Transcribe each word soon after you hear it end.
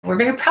we're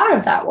very proud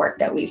of that work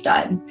that we've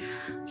done.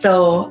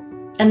 So,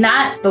 and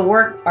that the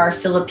work our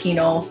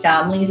Filipino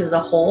families as a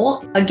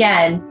whole,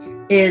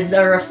 again, is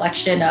a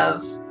reflection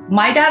of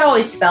my dad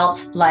always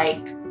felt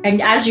like,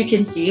 and as you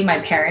can see, my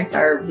parents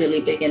are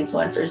really big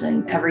influencers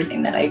in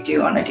everything that I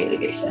do on a daily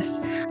basis.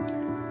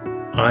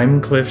 I'm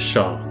Cliff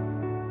Shaw.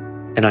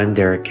 And I'm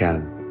Derek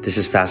Cam. This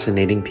is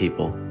Fascinating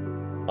People.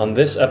 On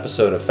this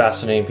episode of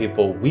Fascinating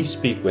People, we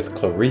speak with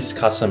Clarice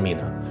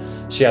Casamina.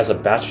 She has a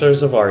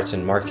Bachelor's of Arts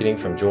in Marketing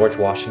from George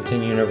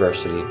Washington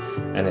University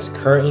and is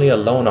currently a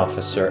loan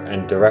officer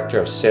and Director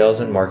of Sales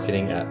and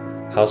Marketing at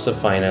House of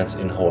Finance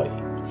in Hawaii.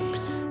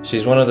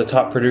 She's one of the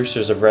top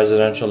producers of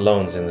residential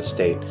loans in the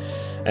state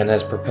and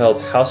has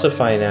propelled House of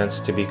Finance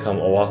to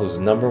become Oahu's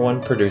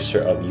 #1 producer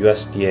of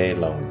USDA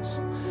loans.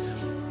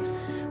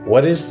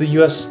 What is a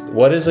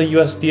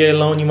USDA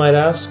loan, you might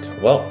ask?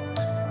 Well,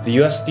 the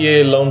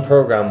USDA loan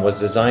program was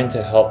designed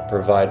to help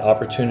provide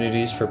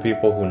opportunities for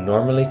people who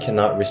normally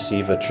cannot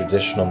receive a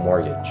traditional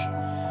mortgage.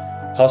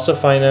 House of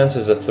Finance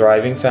is a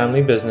thriving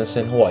family business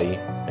in Hawaii,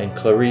 and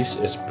Clarice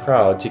is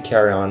proud to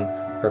carry on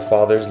her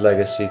father's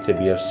legacy to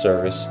be of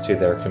service to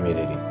their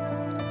community.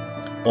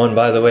 Oh, and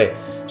by the way,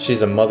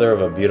 she's a mother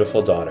of a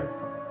beautiful daughter.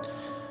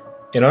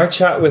 In our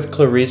chat with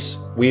Clarice,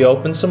 we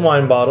opened some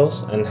wine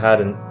bottles and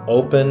had an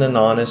open and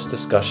honest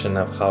discussion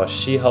of how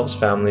she helps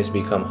families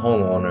become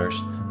homeowners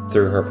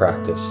through her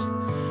practice,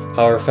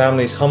 how her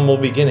family's humble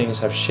beginnings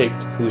have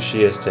shaped who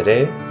she is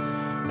today,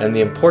 and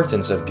the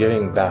importance of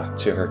giving back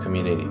to her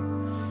community.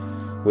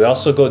 We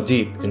also go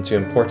deep into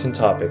important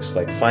topics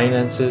like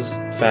finances,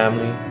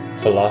 family,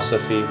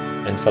 philosophy,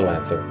 and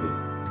philanthropy.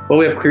 Well,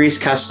 we have Clarice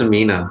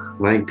Casamina.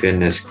 My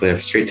goodness,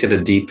 Cliff, straight to the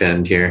deep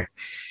end here.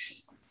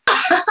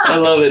 I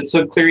love it.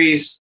 So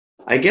Clarice,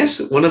 I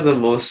guess one of the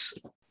most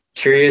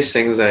curious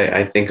things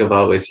I think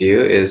about with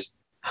you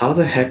is how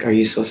the heck are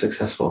you so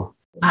successful?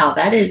 Wow,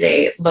 that is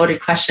a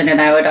loaded question.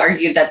 And I would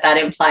argue that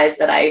implies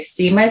that I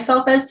see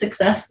myself as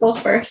successful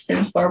first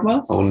and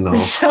foremost. Oh, no.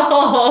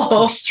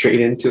 So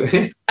straight into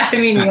it. I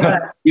mean,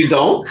 you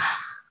don't?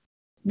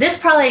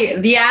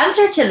 The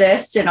answer to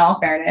this, in all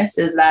fairness,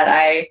 is that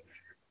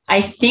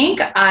I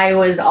think I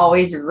was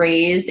always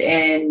raised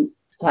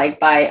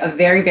by a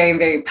very, very,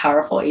 very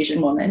powerful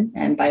Asian woman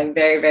and by a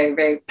very, very,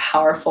 very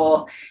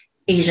powerful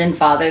Asian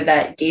father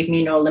that gave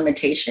me no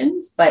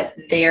limitations, but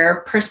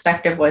their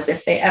perspective was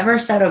if they ever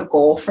set a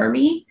goal for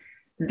me,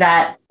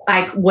 that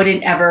I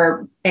wouldn't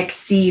ever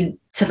exceed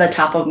to the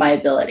top of my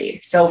ability.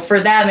 So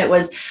for them,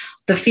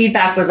 the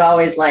feedback was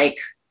always like,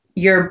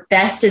 your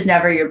best is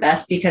never your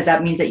best because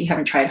that means that you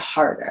haven't tried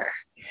harder.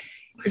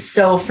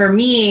 So for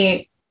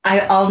me,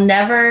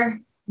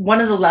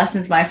 one of the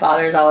lessons my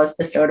father has always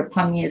bestowed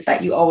upon me is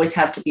that you always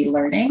have to be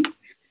learning.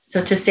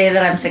 So to say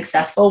that I'm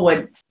successful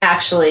would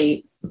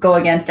actually go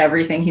against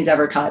everything he's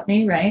ever taught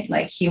me, right?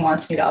 Like he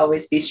wants me to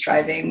always be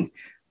striving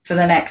for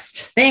the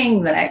next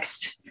thing,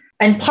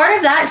 and part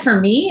of that for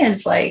me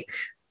is like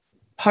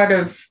part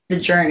of the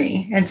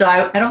journey. And so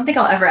I don't think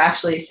I'll ever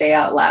actually say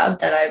out loud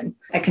that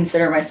I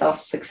consider myself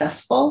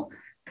successful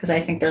because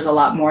I think there's a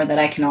lot more that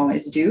I can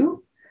always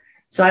do.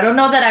 So I don't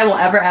know that I will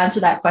ever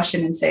answer that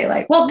question and say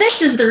like, well, this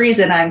is the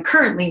reason I'm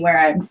currently where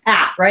I'm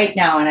at right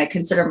now. And I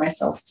consider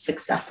myself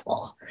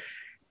successful.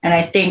 And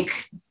I think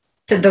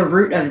the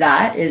root of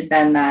that is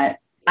then that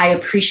I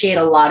appreciate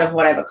a lot of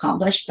what I've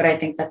accomplished, but I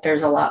think that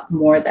there's a lot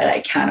more that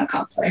I can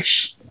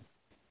accomplish.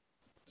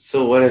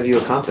 So what have you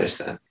accomplished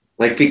then?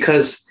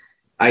 Because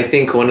I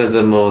think one of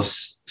the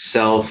most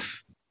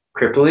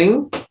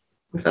self-crippling,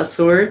 if that's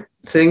the word,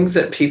 things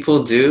that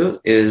people do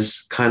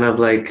is kind of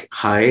like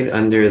hide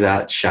under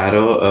that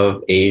shadow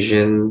of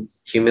Asian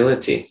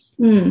humility.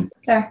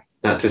 Fair.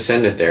 Not to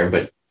send it there,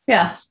 but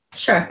yeah,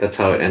 sure. That's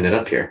how it ended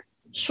up here.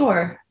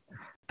 Sure.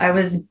 I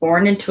was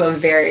born into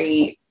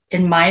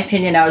in my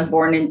opinion, I was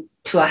born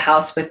into a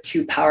house with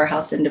two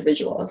powerhouse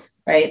individuals,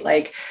 right?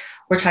 Like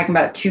we're talking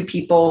about two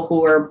people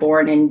who were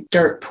born in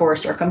dirt poor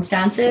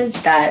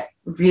circumstances that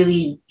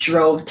really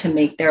drove to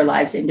make their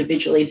lives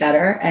individually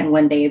better. And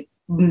when they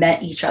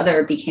met each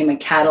other, became a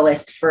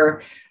catalyst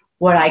for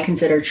what I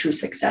consider true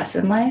success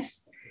in life.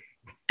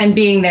 And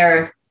being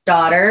their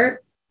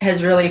daughter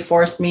has really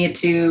forced me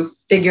to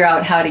figure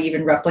out how to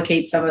even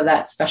replicate some of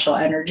that special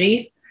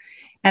energy.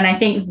 And I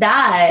think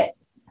that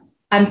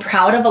I'm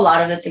proud of a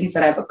lot of the things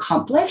that I've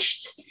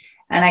accomplished.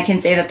 And I can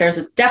say that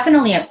there's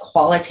definitely a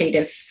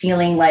qualitative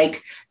feeling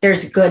like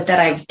there's good that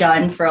I've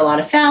done for a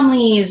lot of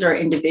families or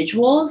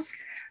individuals,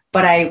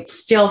 but I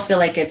still feel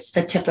like it's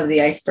the tip of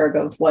the iceberg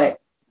of what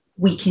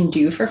we can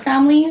do for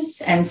families.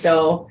 And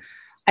so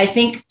I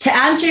think to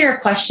answer your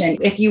question,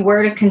 if you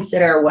were to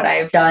consider what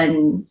I've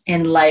done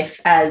in life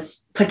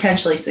as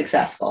potentially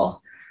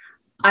successful,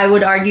 I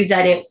would argue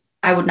that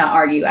I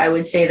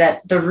would say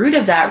that the root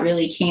of that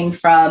really came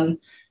from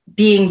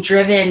being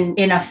driven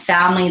in a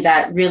family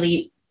that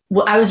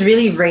I was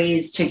really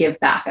raised to give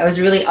back. I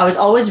was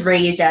always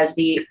raised as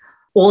the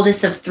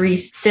oldest of three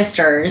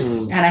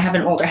sisters, and I have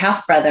an older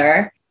half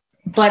brother.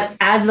 But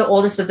as the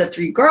oldest of the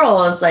three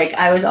girls,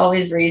 I was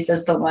always raised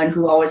as the one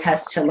who always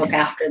has to look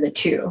after the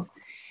two.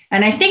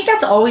 And I think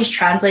that's always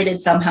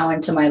translated somehow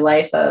into my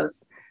life of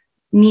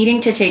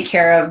needing to take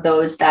care of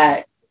those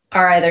that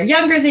are either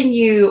younger than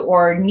you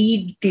or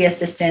need the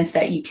assistance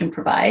that you can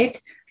provide.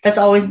 That's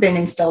always been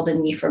instilled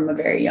in me from a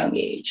very young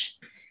age.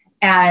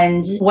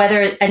 And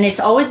it's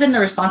always been the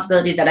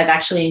responsibility that I've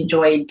actually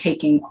enjoyed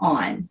taking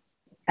on.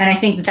 And I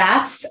think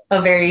that's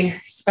a very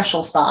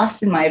special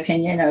sauce, in my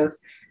opinion, of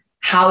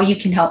how you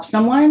can help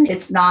someone.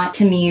 It's not,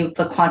 to me,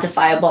 the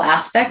quantifiable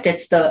aspect.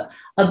 It's the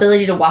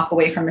ability to walk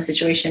away from a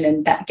situation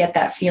and get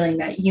that feeling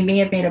that you may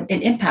have made an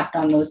impact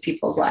on those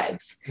people's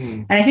lives.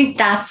 And I think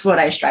that's what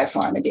I strive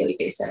for on a daily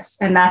basis.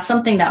 And that's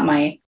something that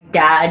my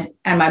dad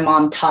and my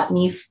mom taught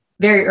me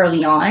very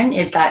early on,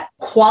 is that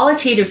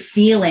qualitative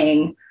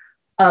feeling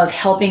of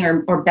helping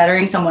or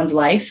bettering someone's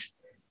life.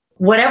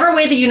 Whatever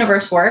way the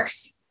universe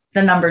works,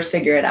 the numbers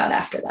figure it out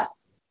after that.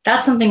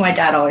 That's something my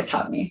dad always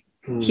taught me.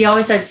 He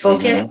always said,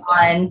 focus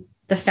on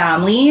the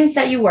families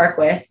that you work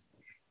with.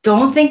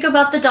 Don't think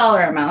about the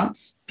dollar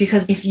amounts,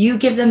 because if you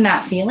give them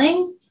that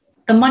feeling,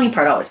 the money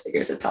part always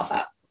figures itself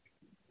out.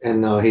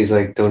 And now he's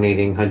like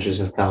donating hundreds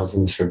of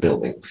thousands for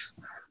buildings.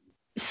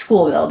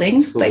 School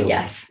buildings, but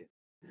yes.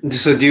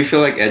 So do you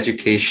feel like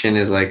education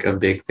is like a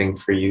big thing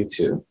for you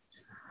too?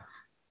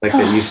 Like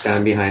that you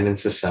stand behind in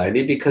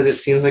society? Because it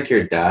seems like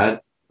your dad,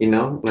 you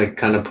know, like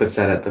kind of puts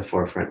that at the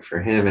forefront for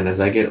him. And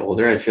as I get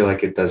older, I feel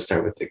like it does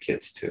start with the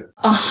kids too.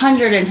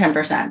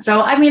 110%.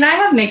 So, I mean, I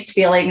have mixed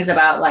feelings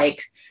about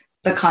like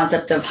the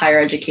concept of higher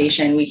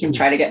education. We can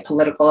try to get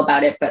political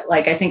about it, but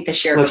like, I think the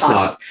sheer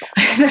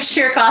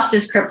cost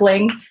is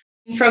crippling.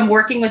 From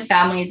working with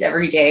families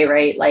every day,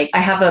 right? Like I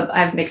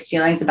have mixed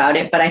feelings about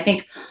it, but I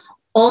think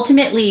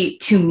ultimately,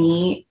 to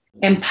me,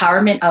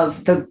 empowerment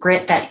of the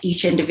grit that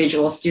each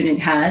individual student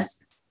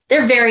has,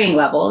 they're varying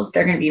levels.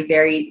 They're going to be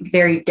very,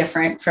 very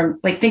different from,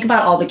 like, think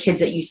about all the kids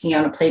that you see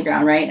on a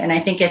playground, right? And I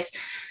think it's,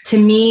 to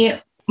me,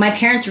 my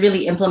parents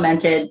really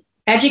implemented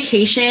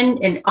education,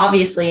 and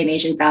obviously an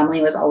Asian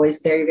family was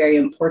always very, very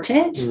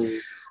important.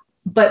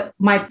 But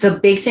the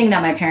big thing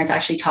that my parents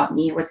actually taught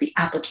me was the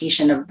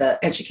application of the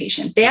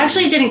education. They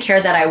actually didn't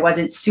care that I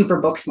wasn't super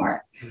book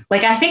smart.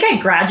 Like, I think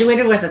I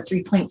graduated with a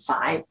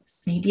 3.5,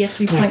 maybe a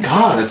 3.6. Oh my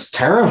God, that's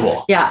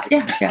terrible. Yeah.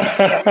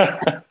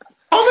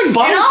 I was like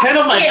bottom 10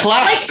 of my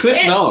class.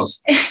 Cliff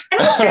knows.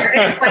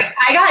 It's like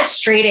I got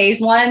straight A's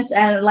once,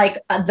 and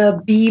like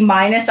the B-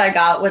 I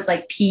got was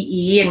like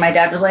PE, and my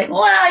dad was like,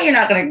 well, you're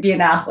not going to be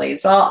an athlete,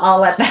 so I'll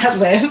let that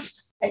live.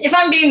 If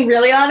I'm being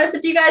really honest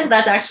with you guys,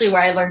 that's actually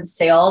where I learned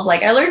sales.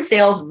 Like I learned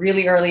sales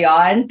really early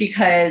on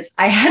because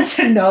I had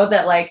to know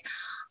that like,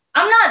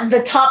 I'm not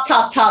the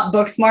top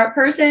book smart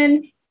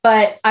person,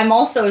 but I'm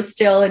also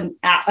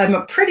I'm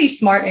a pretty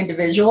smart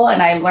individual.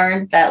 And I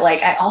learned that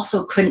like, I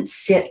also couldn't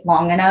sit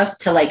long enough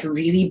to like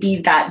really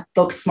be that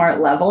book smart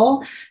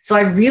level. So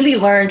I really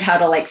learned how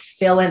to like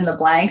fill in the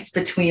blanks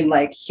between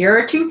like, here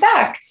are 2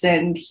 facts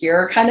and here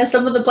are kind of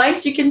some of the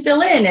blanks you can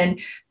fill in, and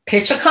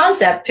pitch a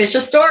concept, pitch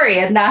a story.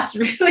 And that's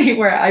really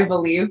where I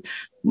believe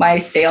my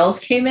sales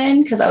came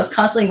in, because I was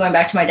constantly going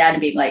back to my dad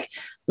and being like,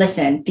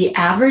 listen, the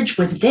average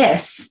was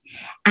this,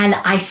 and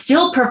I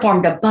still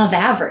performed above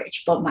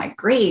average, but my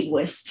grade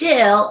was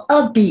still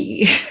a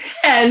B.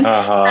 And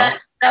that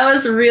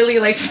was really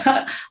like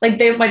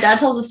my dad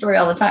tells the story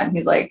all the time.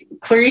 He's like,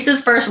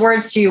 Clarice's first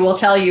words to you will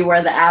tell you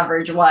where the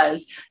average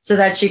was so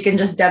that she can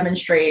just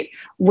demonstrate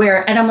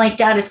where. And I'm like,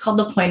 Dad, it's called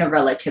the point of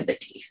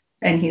relativity.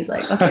 And he's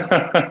like,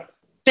 okay.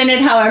 Spin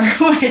it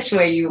however which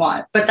way you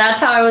want. But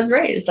that's how I was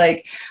raised.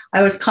 Like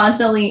I was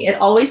constantly,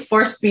 it always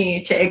forced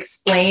me to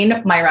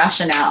explain my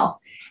rationale.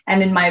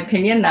 And in my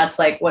opinion, that's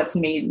like what's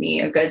made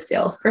me a good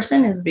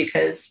salesperson, is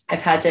because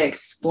I've had to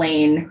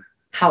explain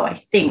how I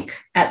think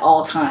at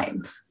all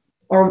times,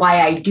 or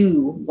why I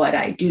do what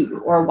I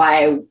do, or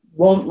why I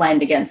won't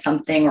lend against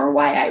something, or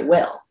why I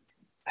will.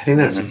 I think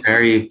that's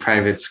very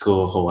private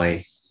school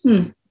Hawaii.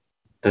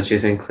 Don't you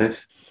think,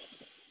 Cliff?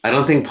 I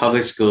don't think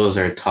public schools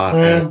are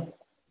taught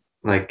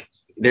like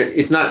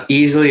it's not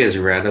easily as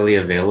readily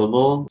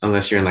available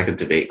unless you're in like a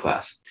debate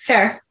class.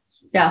 Fair.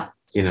 Yeah.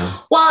 You know,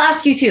 well, I'll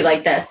ask you too,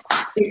 like this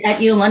at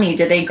UMoney,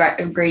 did they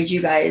grade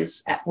you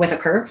guys with a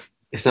curve?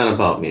 It's not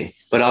about me,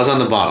 but I was on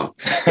the bottom.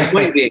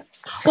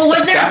 Well,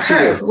 was there a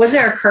curve? Was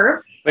there a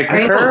curve? Like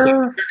a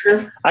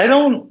curve? I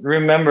don't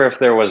remember if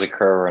there was a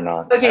curve or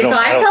not. Okay,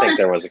 I don't think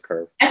there was a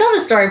curve. I tell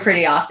this story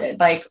pretty often.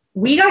 Like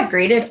we got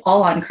graded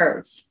all on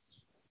curves.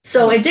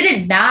 So it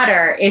didn't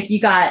matter if you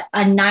got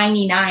a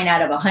 99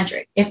 out of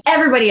 100. If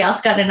everybody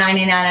else got a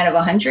 99 out of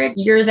 100,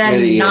 you're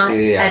then not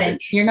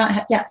you're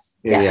not, yes.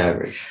 You're the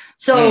average.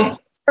 So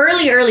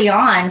early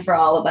on for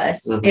all of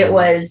us, it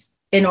was,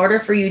 in order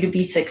for you to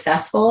be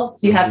successful,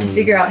 you have to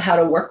figure out how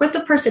to work with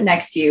the person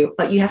next to you,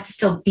 but you have to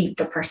still beat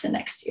the person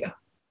next to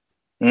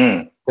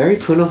you. Very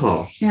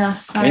Punahou. Yeah.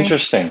 Sorry.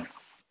 Interesting.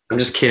 I'm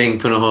just kidding,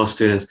 Punahou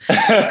students.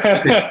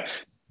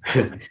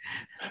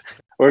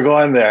 We're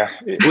going there.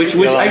 Which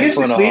I guess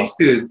leads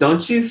to,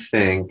 don't you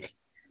think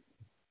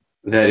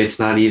that it's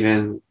not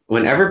even,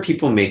 whenever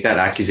people make that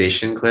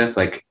accusation, Cliff,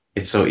 like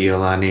it's so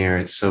Iolani or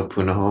it's so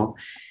Punahou,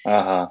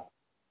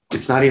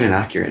 it's not even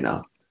accurate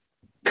now.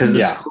 because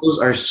the schools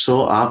are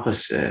so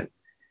opposite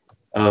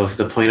of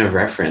the point of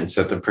reference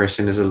that the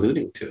person is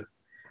alluding to.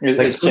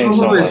 It's changed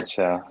so much,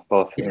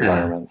 both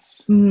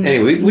environments.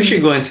 Anyway, we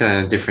should go into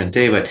that a different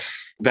day, but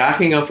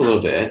backing up a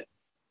little bit,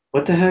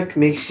 what the heck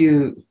makes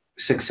you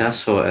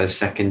successful as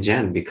second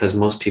gen? Because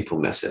most people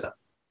mess it up.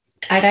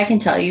 I can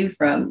tell you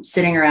from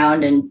sitting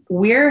around, and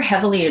we're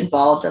heavily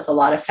involved with a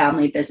lot of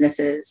family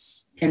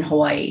businesses in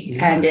Hawaii,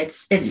 and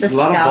it's astounding.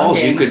 A lot of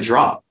balls you could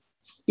drop.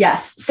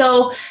 Yes.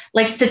 So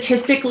like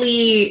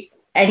statistically,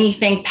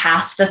 anything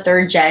past the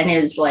third gen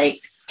is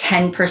like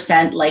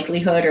 10%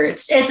 likelihood, or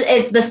it's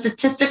the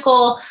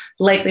statistical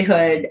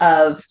likelihood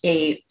of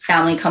a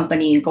family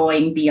company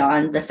going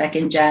beyond the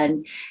second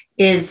gen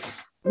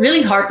is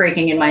really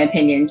heartbreaking in my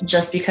opinion,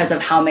 just because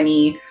of how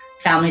many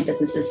family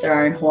businesses there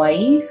are in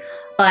Hawaii.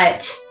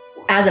 But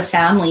as a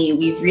family,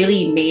 we've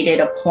really made it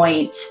a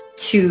point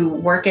to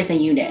work as a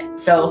unit.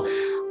 So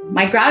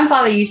my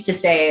grandfather used to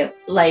say,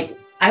 like,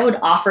 I would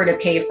offer to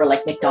pay for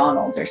like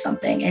McDonald's or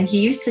something. And he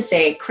used to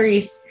say,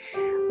 Clarice,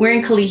 we're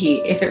in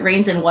Kalihi. If it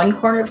rains in one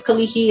corner of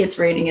Kalihi, it's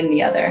raining in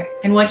the other.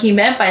 And what he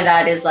meant by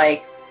that is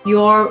like,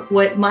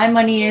 what my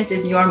money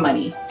is your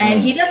money.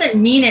 And he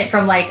doesn't mean it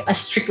from like a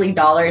strictly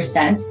dollar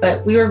sense,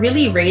 but we were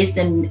really raised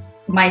in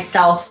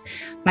myself,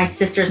 my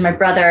sisters, my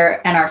brother,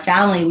 and our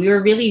family. We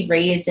were really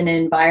raised in an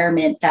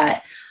environment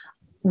that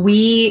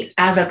we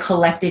as a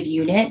collective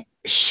unit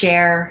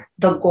share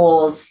the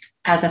goals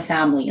as a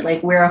family.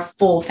 Like we're a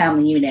full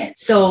family unit.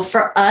 So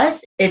for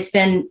us, it's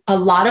been a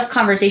lot of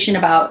conversation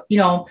about,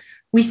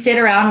 we sit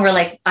around, we're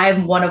like,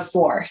 I'm one of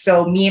four.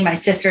 So me and my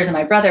sisters and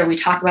my brother, we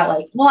talk about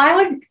like, well,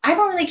 I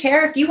don't really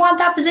care. If you want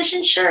that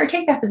position, sure,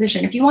 take that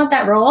position. If you want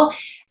that role.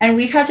 And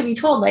we've had to be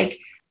told like,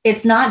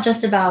 it's not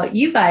just about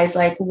you guys.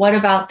 Like, what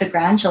about the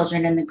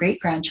grandchildren and the great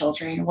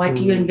grandchildren? What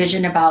do you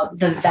envision about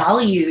the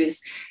values?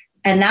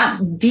 And that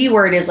V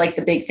word is like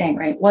the big thing,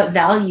 right? What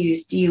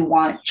values do you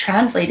want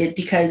translated?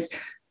 Because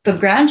the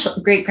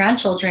great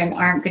grandchildren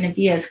aren't going to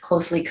be as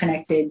closely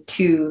connected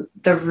to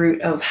the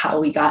root of how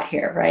we got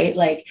here, right?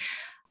 Like,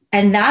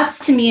 and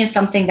that's to me is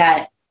something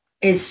that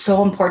is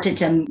so important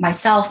to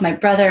myself, my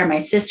brother, my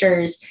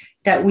sisters,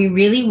 that we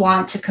really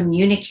want to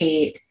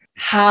communicate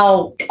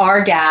how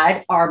our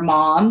dad, our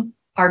mom,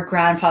 our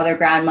grandfather,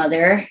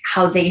 grandmother,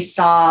 how they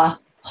saw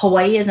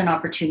Hawaii as an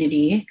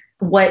opportunity,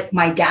 what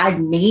my dad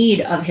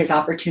made of his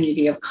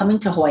opportunity of coming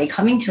to Hawaii,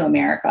 coming to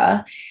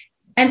America.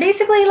 And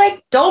basically,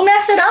 like, don't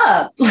mess it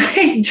up.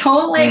 Like,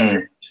 don't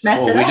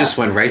mess it up. We just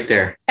went right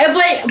there. But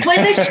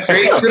it's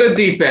straight true. To the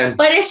deep end.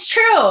 But it's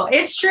true.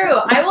 It's true.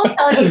 I will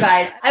tell you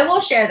guys, I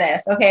will share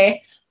this.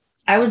 Okay.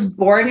 I was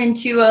born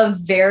into a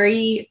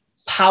very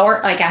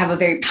I have a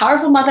very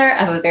powerful mother.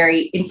 I have a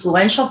very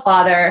influential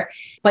father,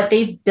 but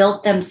they've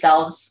built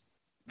themselves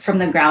from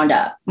the ground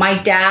up. My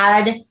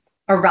dad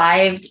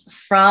arrived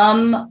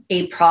from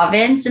a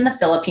province in the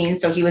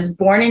Philippines. So he was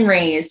born and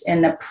raised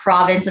in the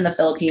province in the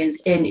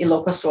Philippines in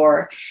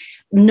Ilocos.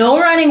 No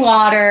running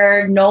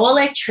water, no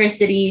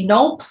electricity,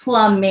 no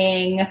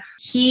plumbing.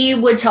 He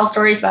would tell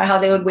stories about how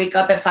they would wake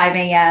up at 5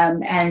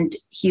 a.m. and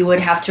he would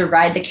have to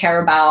ride the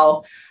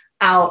carabao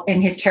out,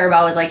 and his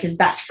carabao was like his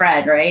best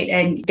friend, right?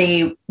 And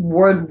they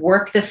would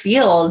work the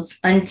fields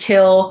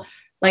until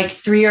like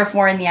 3 or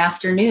 4 in the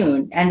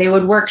afternoon, and they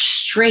would work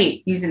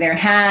straight using their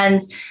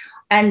hands.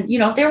 And,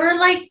 they were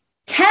like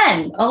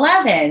 10,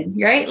 11,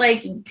 right?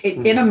 Like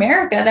in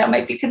America, that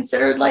might be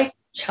considered like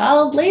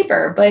child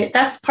labor, but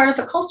that's part of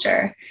the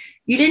culture.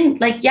 You didn't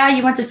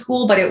you went to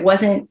school, but it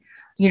wasn't,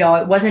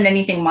 it wasn't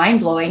anything mind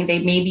blowing.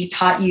 They maybe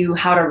taught you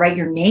how to write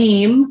your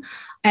name.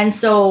 And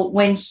so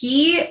when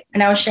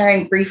and I was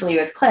sharing briefly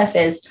with Cliff,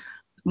 is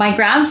my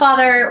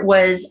grandfather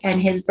and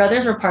his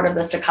brothers were part of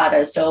the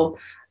Cicadas. So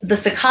the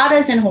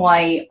Cicadas in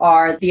Hawaii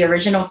are the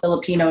original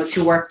Filipinos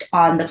who worked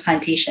on the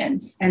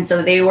plantations. And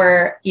so they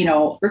were,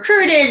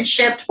 recruited,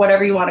 shipped,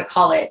 whatever you want to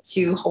call it,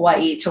 to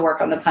Hawaii to work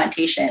on the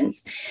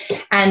plantations.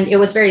 And it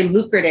was very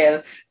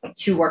lucrative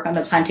to work on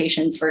the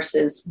plantations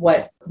versus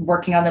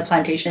working on the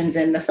plantations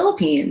in the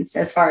Philippines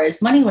as far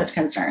as money was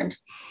concerned.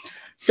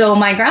 So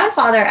my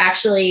grandfather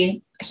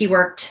actually,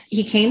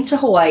 he came to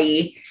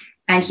Hawaii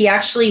and he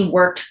actually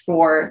worked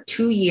for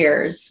 2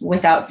 years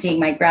without seeing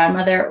my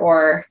grandmother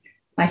or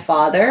my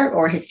father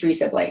or his 3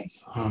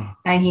 siblings.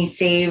 And he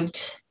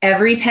saved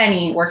every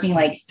penny working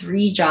like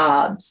 3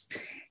 jobs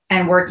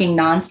and working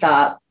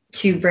nonstop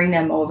to bring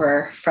them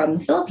over from the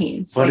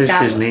Philippines. What is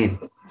his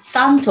name?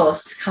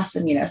 Santos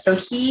Casamina. So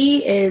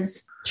he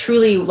is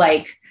truly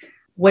like,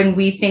 when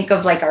we think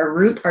of like our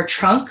root, our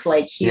trunk,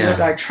 like he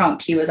was our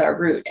trunk, he was our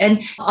root.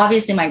 And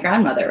obviously my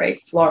grandmother, right?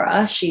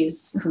 Flora,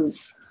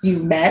 who's you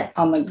met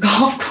on the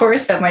golf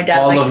course that my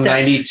dad all likes of to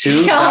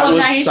 92. That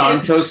was 92.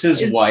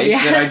 Santos's wife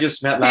that I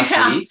just met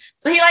last week.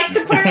 So he likes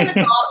to put her in the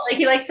golf,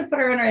 he likes to put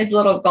her in his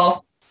little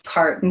golf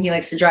cart and he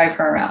likes to drive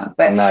her around.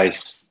 But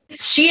nice.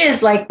 She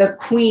is like the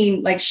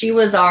queen, like she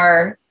is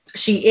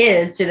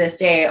to this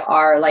day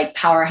our like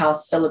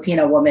powerhouse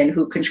Filipino woman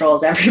who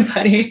controls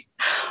everybody.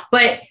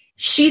 But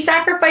She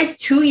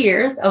sacrificed 2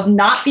 years of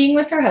not being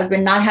with her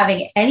husband, not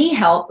having any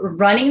help,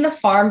 running the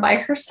farm by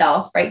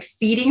herself, right?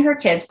 Feeding her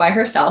kids by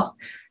herself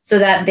so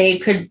that they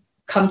could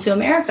come to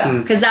America.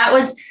 Because that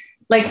was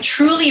like,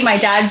 truly, my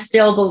dad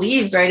still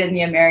believes, right, in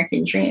the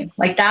American dream.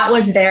 Like, that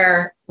was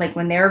their, like,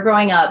 when they were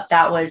growing up,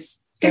 that was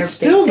their It's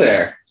still thing.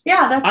 there.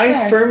 Yeah, that's I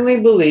fair. firmly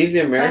believe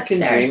the American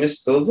That's fair. dream is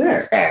still there.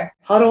 That's fair.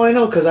 How do I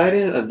know? Because I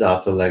didn't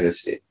adopt a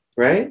legacy,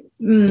 right?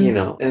 Mm, You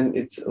know, and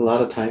it's a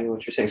lot of time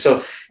what you're saying. So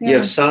you yeah.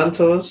 have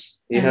Santos,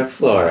 you And have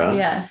Flora,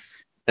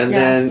 Yes. and Yes.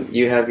 then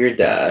you have your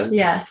dad.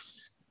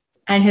 Yes.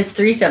 And his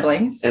 3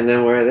 siblings. And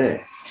then where are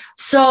they?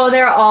 So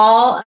they're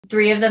all,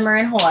 3 of them are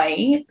in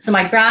Hawaii. So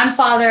my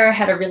grandfather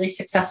had a really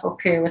successful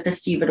career with the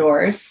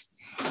steabadores.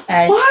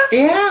 And What?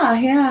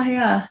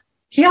 Yeah.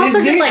 He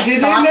also did like did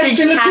sausage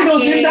they let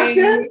Filipinos in back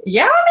hacking. then?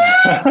 Yeah,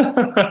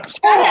 Oh,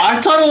 I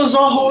thought it was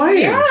all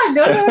Hawaiians.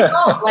 yeah,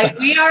 no. Like,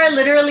 we are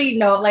literally,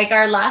 like,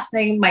 our last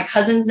name, my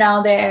cousin's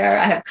now there.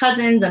 I have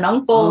cousins and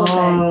uncles.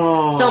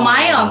 And so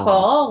my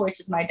uncle, which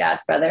is my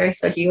dad's brother,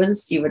 so he was a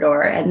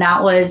stevedore. And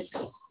that was,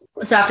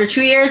 so after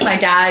 2 years, my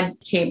dad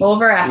came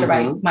over after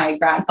my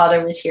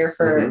grandfather was here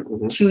for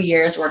 2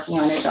 years working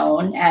on his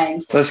own.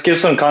 And Let's give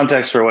some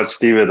context for what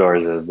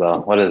stevedores is, though.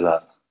 What is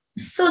that?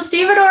 so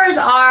stevedores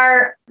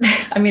are,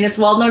 I mean, it's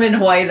well known in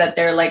Hawaii that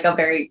they're like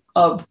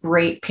a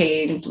great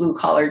paying blue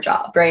collar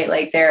job, right?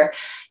 Like they're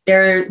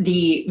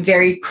the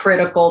very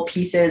critical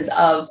pieces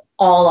of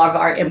all of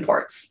our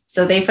imports.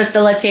 So they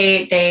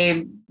facilitate,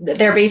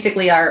 they're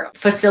basically our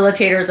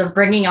facilitators of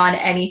bringing on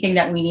anything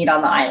that we need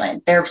on the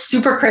island. They're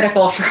super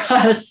critical for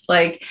us.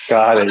 Like,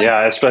 Got it.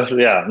 Yeah,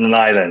 especially on an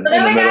island.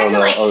 they're the guys who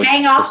like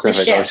hang off the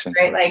Pacific ship, Ocean.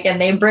 right? Like,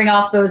 and they bring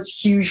off those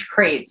huge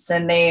crates,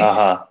 and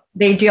Uh-huh.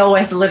 they deal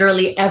with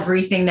literally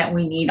everything that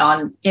we need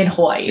in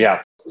Hawaii.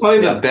 Yeah. Probably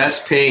the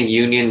best paying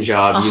union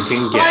job you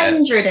can get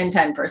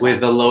 110%. with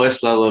the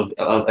lowest level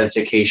of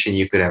education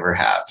you could ever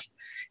have.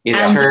 In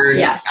And, turn,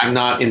 yes. I'm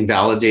not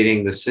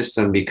invalidating the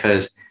system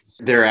because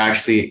they're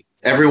actually,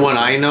 everyone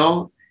I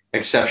know,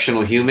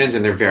 exceptional humans,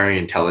 and they're very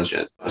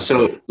intelligent.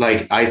 So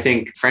like, I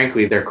think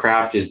frankly, their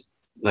craft is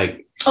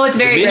like, Oh, it's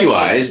very risky.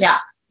 Demeanized. Yeah.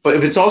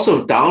 but it's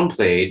also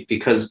downplayed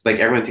because like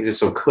everyone thinks it's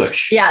so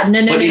cush. Yeah.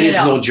 No. But it is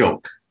no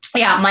joke.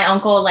 Yeah, my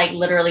uncle like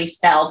literally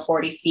fell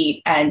 40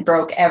 feet and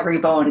broke every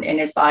bone in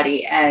his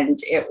body. And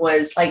it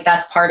was like,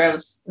 that's part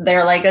of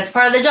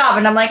the job.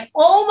 And I'm like,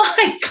 oh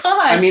my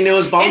gosh. I mean, it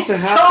was bound to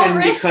It's so happen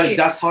risky. because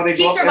that's how they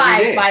He go up every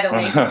survived, day. by the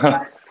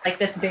way. Like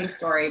this big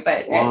story,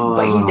 but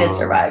he did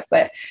survive.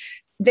 But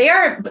they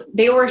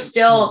were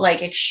still like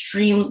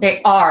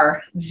they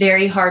are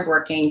very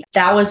hardworking.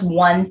 That was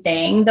one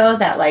thing though,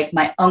 that like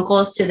my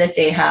uncles to this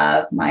day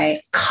have, my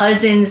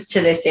cousins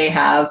to this day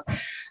have.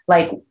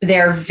 Like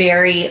they're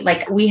very,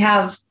 like we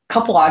have a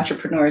couple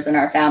entrepreneurs in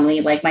our family.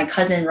 Like my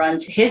cousin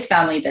runs his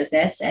family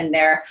business and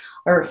they're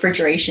a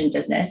refrigeration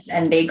business,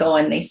 and they go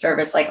and they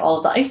service like all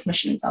of the ice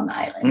machines on the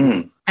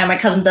island. And my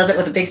cousin does it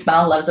with a big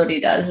smile, loves what he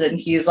does. And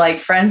he's like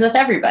friends with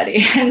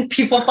everybody and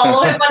people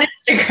follow him on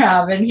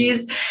Instagram. And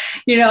he's,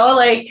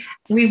 like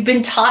we've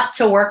been taught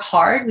to work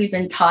hard. We've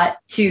been taught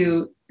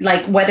to,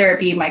 like, whether it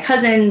be my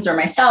cousins or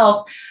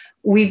myself,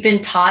 we've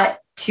been taught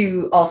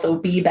to also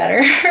be better,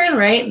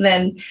 right?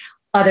 Than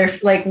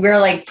we're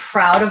like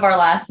proud of our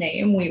last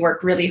name. We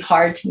work really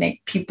hard to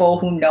make people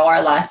who know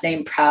our last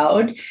name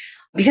proud,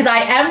 because I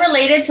am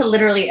related to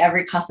literally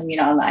every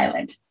Casamina on the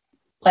island,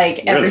 like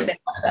every Really?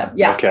 single one of them.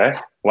 Yeah. Okay.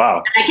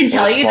 Wow. And I can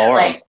tell you that Small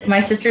world. like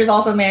my sister's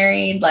also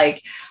married.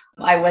 Like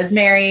I was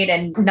married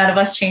and none of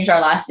us changed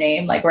our last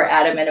name. Like we're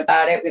adamant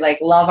about it. We like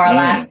love our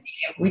last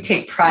name. We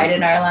take pride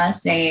in our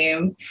last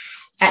name.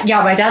 And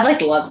yeah, my dad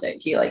like loves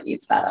it. He like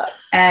eats that up.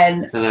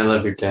 And I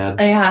love your dad.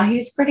 yeah,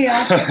 he's pretty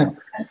awesome.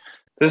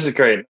 This is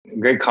great.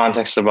 Great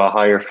context about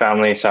how your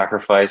family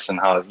sacrificed and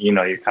how,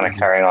 you're kind of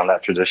carrying on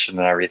that tradition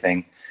and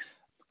everything.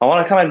 I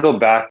want to kind of go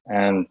back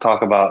and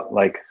talk about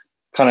like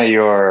kind of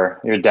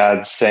your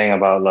dad's saying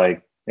about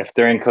like, if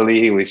they're in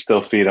Kalihi, we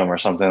still feed them or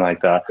something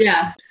like that.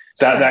 Yeah.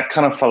 That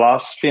kind of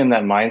philosophy and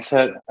that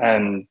mindset,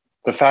 and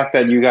the fact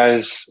that you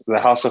guys, the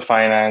House of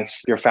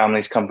Finance, your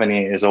family's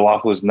company is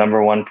Oahu's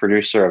 #1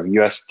 producer of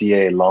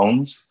USDA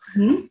loans.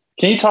 Mm-hmm.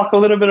 Can you talk a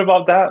little bit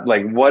about that?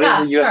 Like what is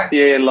a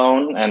USDA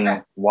loan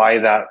and why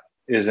that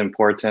is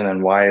important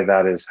and why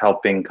that is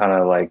helping kind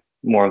of like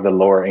more of the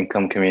lower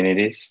income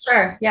communities?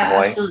 Sure.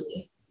 Yeah,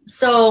 absolutely.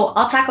 So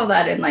I'll tackle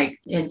that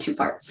in 2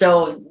 parts.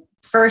 So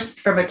first,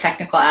 from a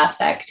technical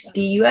aspect,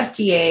 the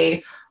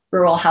USDA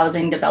Rural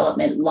Housing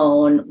Development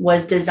Loan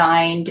was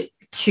designed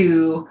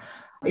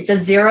it's a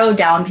 0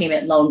 down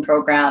payment loan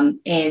program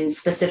in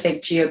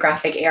specific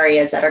geographic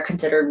areas that are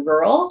considered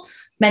rural.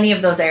 Many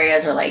of those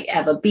areas are like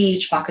Eva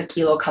Beach,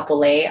 Makakilo,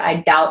 Kapolei. I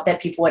doubt that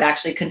people would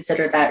actually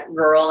consider that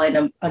rural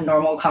in a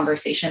normal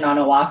conversation on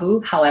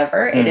Oahu.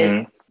 However, it is.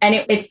 And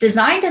it's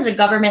designed as a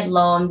government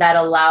loan that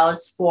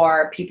allows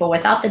for people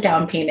without the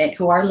down payment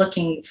who are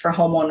looking for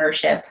home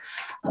ownership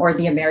or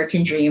the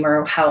American dream,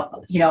 or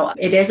how,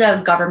 it is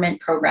a government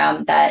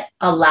program that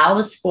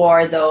allows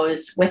for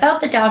those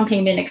without the down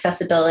payment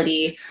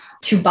accessibility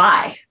to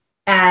buy.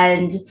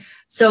 And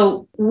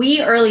So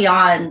we early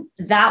on,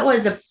 that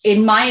was,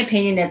 in my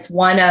opinion, it's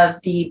one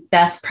of the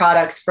best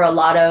products for a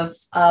lot of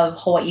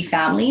Hawaii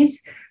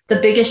families. The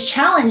biggest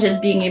challenge is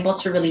being able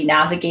to really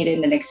navigate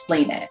it and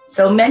explain it.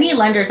 So many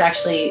lenders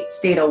actually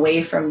stayed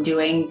away from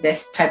doing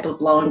this type of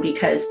loan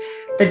because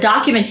the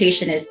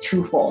documentation is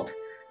twofold.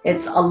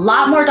 It's a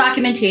lot more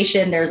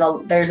documentation. There's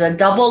a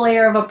double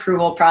layer of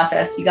approval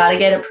process. You got to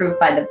get approved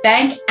by the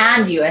bank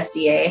and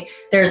USDA.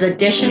 There's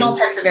additional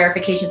types of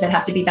verifications that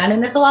have to be done,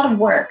 and it's a lot of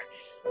work.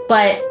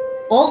 But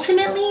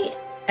ultimately,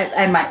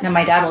 and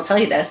my dad will tell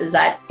you this, is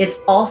that it's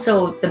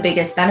also the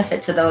biggest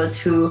benefit to those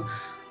who,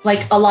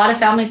 like a lot of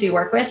families we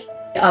work with,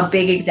 a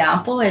big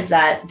example is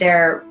that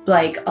they're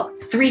like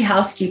 3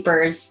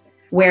 housekeepers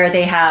where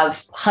they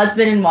have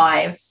husband and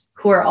wives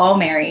who are all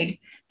married.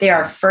 They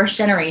are first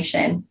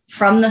generation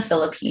from the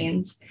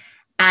Philippines,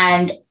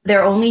 and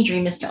their only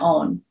dream is to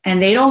own.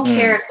 And they don't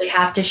care if they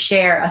have to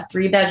share a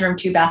 3-bedroom,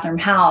 2-bathroom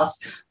house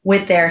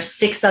with their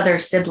 6 other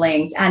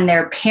siblings and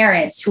their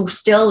parents who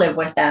still live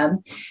with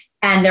them.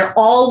 And they're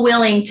all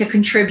willing to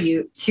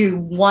contribute to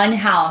one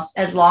house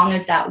as long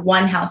as that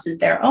one house is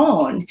their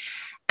own.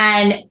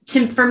 And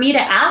for me to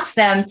ask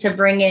them to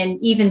bring in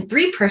even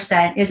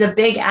 3% is a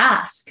big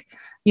ask.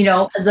 You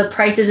know, the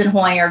prices in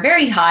Hawaii are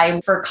very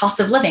high for cost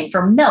of living,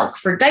 for milk,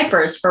 for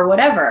diapers, for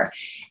whatever.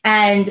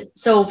 And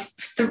so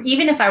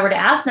even if I were to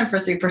ask them for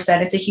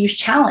 3%, it's a huge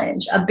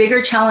challenge. A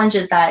bigger challenge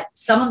is that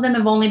some of them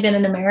have only been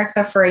in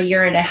America for a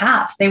year and a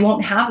half. They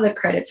won't have the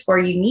credit score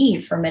you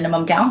need for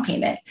minimum down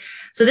payment.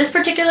 So this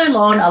particular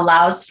loan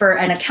allows for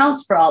and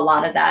accounts for a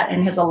lot of that,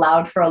 and has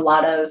allowed for a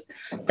lot of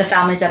the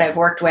families that I've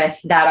worked with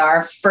that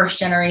are first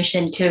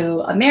generation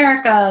to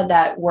America,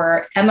 that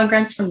were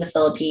immigrants from the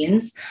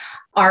Philippines,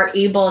 are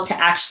able to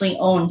actually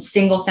own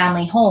single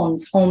family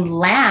homes, own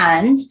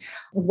land,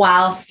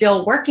 while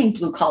still working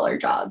blue collar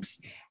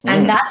jobs.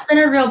 And that's been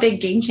a real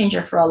big game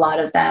changer for a lot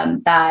of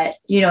them, that,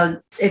 you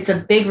know, it's a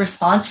big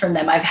response from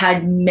them. I've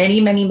had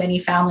many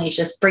families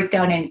just break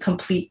down in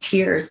complete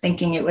tears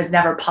thinking it was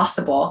never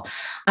possible.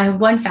 I had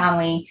one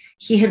family,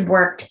 he had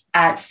worked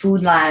at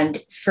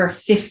Foodland for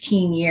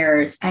 15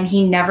 years and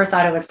he never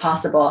thought it was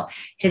possible.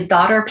 His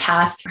daughter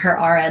passed her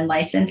RN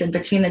license, and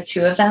between the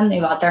two of them, they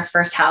bought their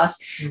first house.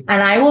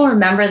 And I will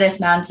remember this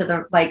man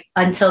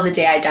until the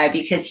day I die,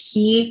 because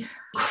he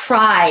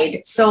cried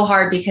so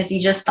hard because he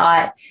just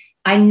thought,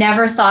 I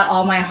never thought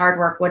all my hard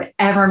work would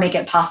ever make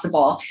it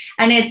possible.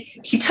 And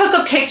he took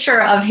a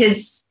picture of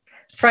his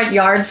front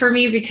yard for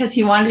me because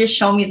he wanted to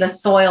show me the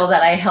soil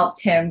that I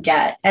helped him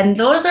get. And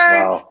those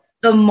are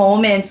the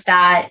moments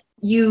that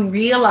you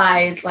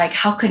realize like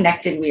how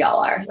connected we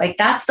all are. Like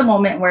that's the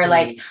moment where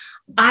like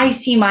I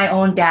see my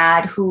own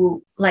dad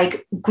who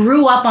like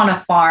grew up on a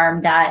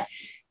farm that,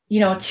 you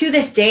know, to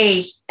this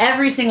day,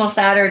 every single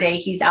Saturday,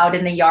 he's out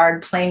in the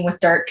yard playing with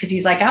dirt because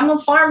he's like, I'm a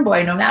farm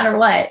boy no matter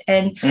what.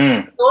 And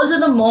those are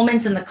the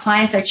moments and the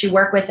clients that you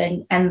work with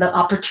and the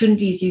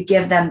opportunities you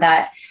give them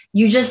that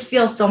you just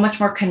feel so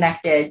much more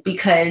connected.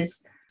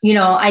 Because, you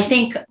know, I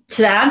think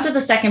to answer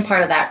the second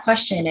part of that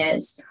question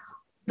is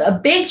a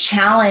big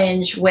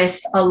challenge with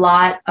a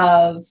lot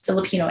of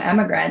Filipino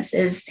immigrants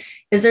is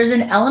there's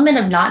an element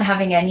of not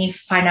having any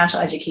financial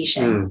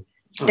education.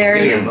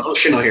 There's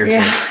emotional here.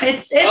 Yeah,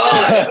 it's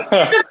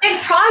a big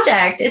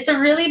project. It's a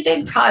really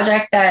big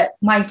project that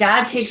my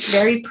dad takes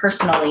very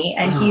personally,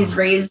 and he's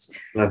raised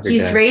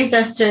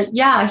us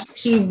to,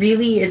 he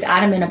really is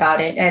adamant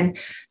about it. And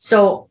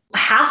so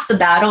half the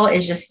battle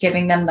is just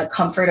giving them the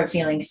comfort of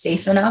feeling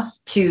safe enough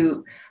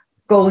to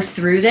go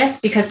through this,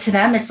 because to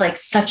them, it's like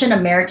such an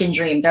American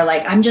dream. They're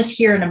like, I'm just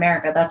here in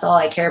America. That's all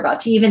I care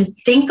about. To even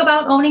think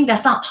about owning,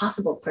 that's not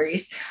possible,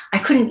 Clarice. I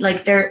couldn't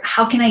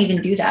how can I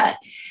even do that?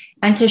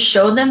 And to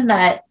show them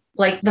that,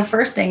 like, the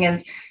first thing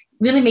is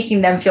really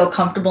making them feel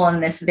comfortable in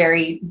this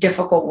very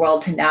difficult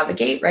world to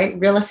navigate, right?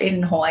 Real estate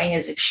in Hawaii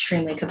is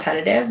extremely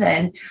competitive.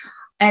 And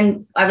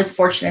I was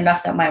fortunate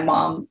enough that my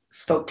mom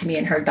spoke to me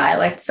in her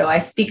dialect. So I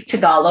speak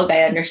Tagalog.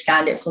 I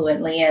understand it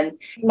fluently. And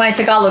my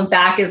Tagalog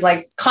back is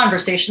like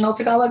conversational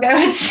Tagalog,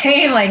 I would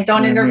say. Like,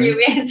 don't interview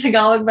me in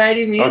Tagalog by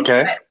any means.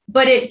 Okay.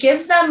 But it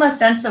gives them a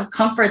sense of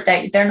comfort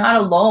that they're not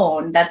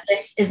alone, that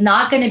this is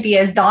not going to be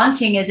as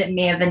daunting as it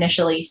may have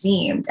initially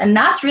seemed. And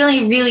that's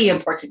really, really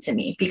important to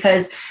me,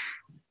 because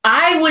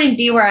I wouldn't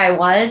be where I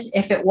was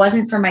if it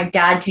wasn't for my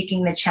dad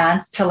taking the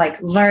chance to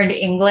like learn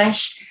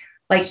English.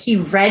 Like, he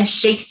read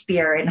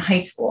Shakespeare in high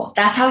school.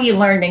 That's how he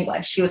learned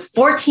English. He was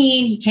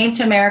 14. He came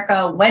to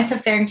America, went to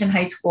Farrington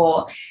High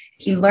School.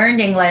 He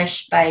learned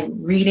English by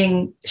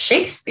reading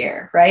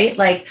Shakespeare, right?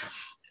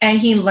 And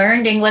he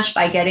learned English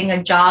by getting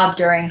a job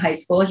during high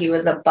school. He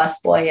was a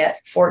busboy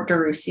at Fort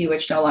DeRussy,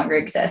 which no longer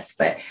exists,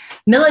 but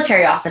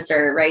military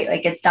officer, right?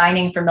 Like, it's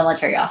dining for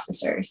military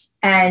officers.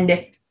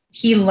 And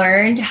he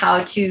learned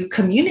how to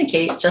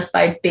communicate just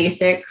by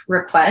basic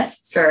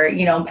requests or,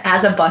 you know,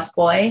 as a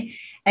busboy.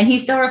 And he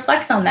still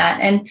reflects on that.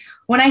 And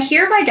when I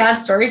hear my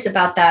dad's stories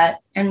about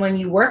that, and when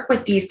you work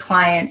with these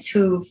clients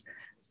who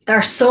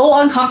are so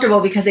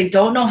uncomfortable because they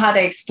don't know how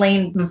to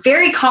explain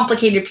very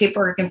complicated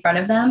paperwork in front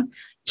of them,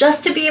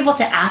 just to be able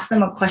to ask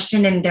them a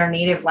question in their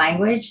native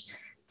language,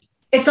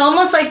 it's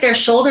almost like their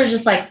shoulders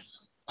just like,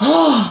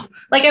 oh,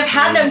 like I've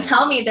had them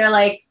tell me, they're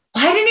like,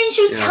 why didn't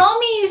you tell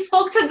me you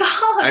spoke to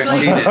God? I've like,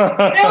 seen it.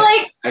 They're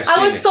like, I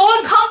was so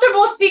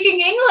uncomfortable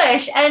speaking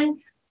English. And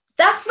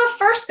that's the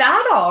first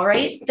battle,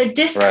 right? The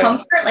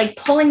discomfort, like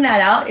pulling that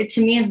out, it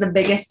to me is the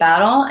biggest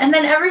battle. And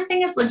then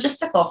everything is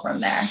logistical from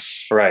there.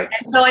 Right.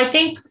 And so I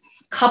think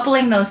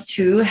coupling those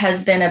two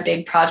has been a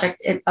big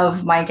project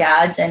of my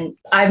dad's. And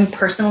I'm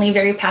personally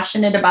very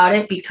passionate about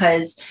it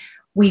because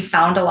we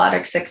found a lot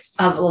of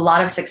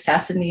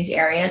success in these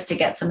areas to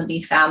get some of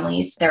these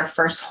families their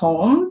first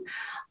home.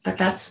 But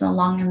that's the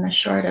long and the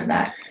short of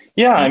that.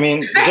 Yeah, I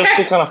mean, just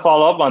to kind of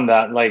follow up on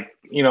that, like,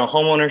 you know,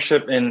 home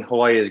ownership in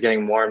Hawaii is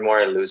getting more and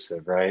more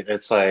elusive, right?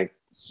 It's like,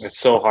 it's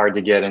so hard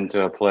to get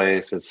into a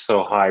place. It's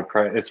so high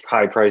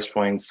price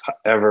points,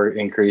 ever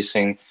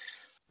increasing.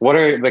 What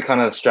are the kind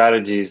of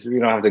strategies? We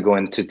don't have to go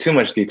into too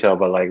much detail,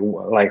 but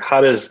like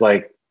how does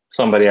like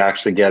somebody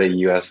actually get a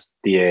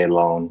USDA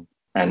loan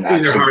and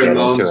actually get into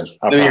a property?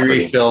 Let me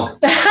refill.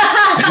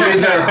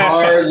 These are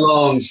hard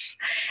loans.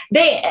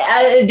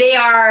 They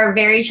are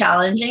very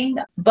challenging,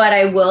 but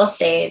I will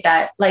say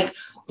that like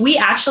we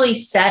actually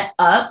set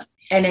up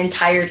an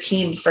entire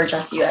team for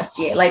just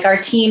USDA. Like our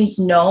teams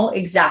know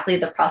exactly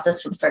the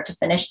process from start to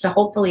finish to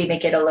hopefully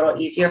make it a little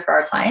easier for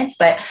our clients.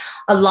 But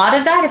a lot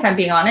of that, if I'm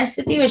being honest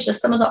with you, is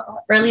just some of the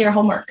earlier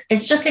homework.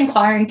 It's just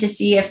inquiring to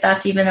see if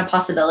that's even a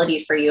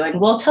possibility for you. And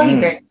we'll tell you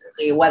very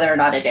quickly whether or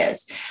not it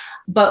is.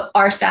 But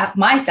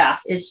my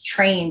staff is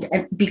trained,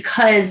 and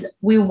because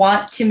we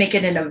want to make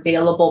it an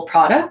available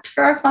product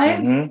for our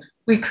clients,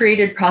 we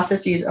created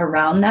processes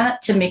around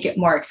that to make it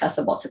more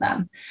accessible to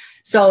them.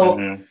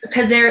 So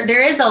because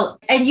there is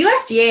and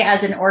USDA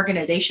as an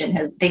organization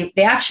they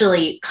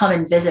actually come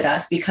and visit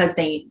us because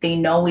they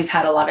know we've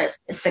had a lot of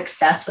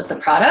success with the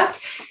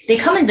product. They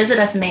come and visit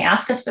us and they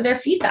ask us for their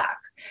feedback.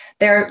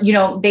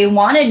 They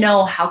want to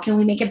know, how can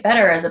we make it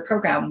better as a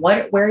program?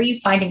 Where are you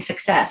finding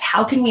success?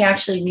 How can we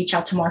actually reach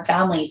out to more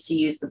families to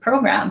use the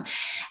program?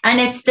 And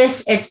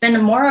it's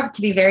been more of,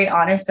 to be very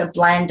honest, a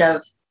blend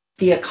of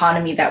the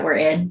economy that we're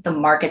in, the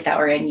market that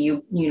we're in.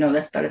 You know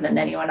this better than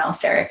anyone else,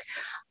 Derek,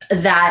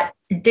 that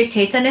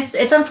dictates. And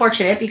it's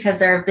unfortunate because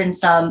there have been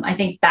some, I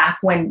think back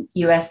when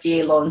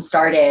USDA loans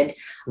started,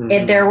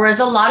 there was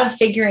a lot of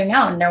figuring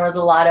out, and there was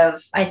a lot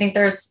of, I think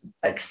there's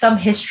like some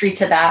history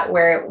to that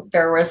where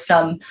there was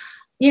some,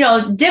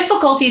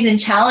 difficulties and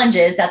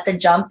challenges at the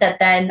jump that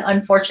then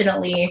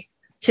unfortunately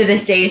to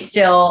this day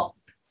still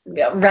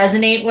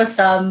resonate with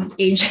some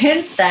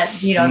agents that,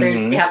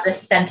 they have this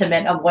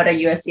sentiment of what a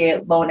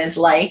USDA loan is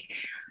like.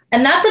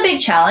 And that's a big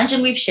challenge.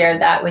 And we've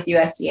shared that with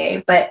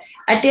USDA. But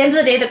at the end of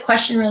the day, the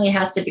question really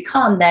has to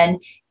become then,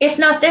 if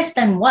not this,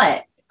 then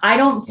what? I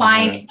don't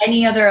find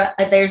any other,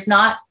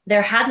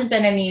 there hasn't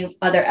been any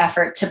other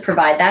effort to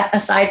provide that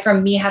aside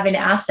from me having to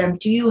ask them,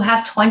 do you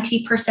have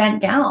 20%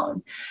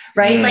 down?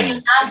 Right? Like,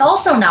 and that's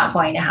also not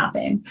going to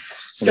happen.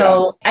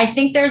 So I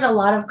think there's a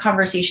lot of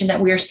conversation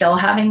that we're still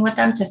having with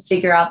them to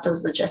figure out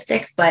those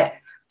logistics, but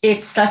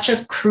it's such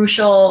a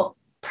crucial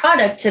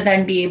product to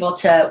then be able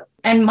to,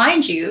 and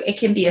mind you, it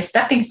can be a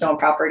stepping stone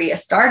property, a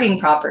starting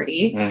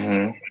property,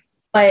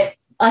 but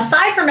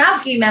aside from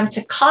asking them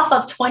to cough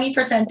up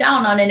 20%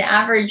 down on an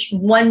average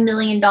 $1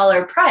 million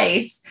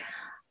price,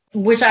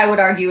 which I would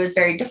argue is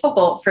very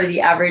difficult for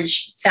the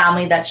average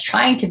family that's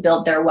trying to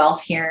build their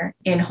wealth here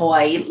in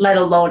Hawaii, let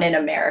alone in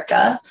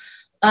America,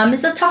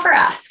 is a tougher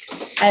ask.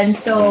 And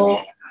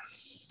so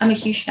I'm a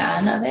huge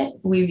fan of it.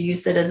 We've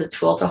used it as a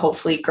tool to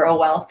hopefully grow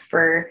wealth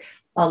for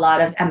a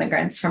lot of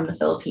immigrants from the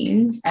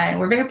Philippines. And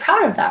we're very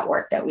proud of that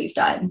work that we've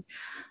done.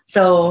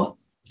 So,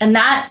 and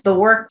that the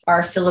work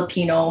our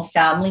Filipino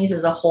families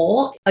as a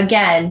whole,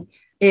 again,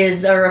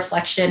 is a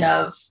reflection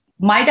of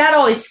my dad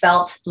always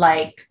felt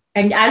like,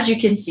 and as you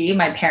can see,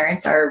 my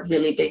parents are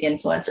really big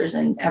influencers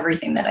in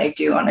everything that I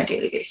do on a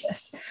daily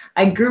basis.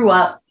 I grew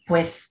up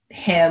with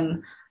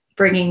him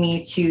bringing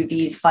me to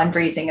these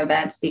fundraising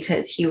events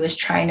because he was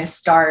trying to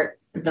start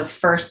the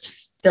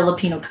first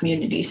Filipino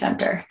community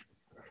center.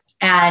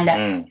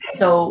 And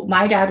so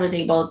my dad was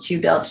able to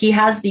build, he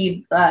has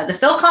the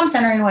Philcom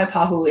Center in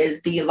Waipahu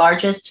is the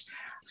largest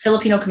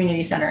Filipino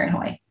community center in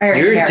Hawaii.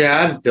 Your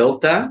dad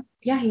built that?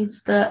 Yeah,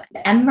 he's the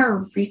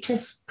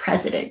emeritus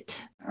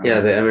president.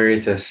 Yeah, the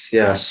emeritus.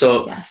 Yeah,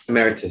 so yes.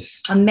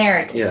 Emeritus.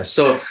 Yeah,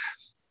 so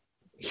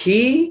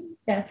he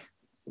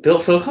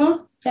built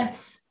Philcom?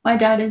 Yes, my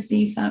dad is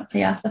the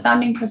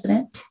founding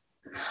president,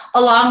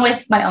 along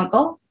with my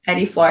uncle,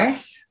 Eddie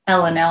Flores.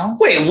 LNL.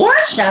 Wait,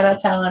 what? Shout out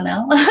to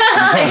LNL.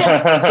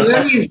 So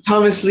that means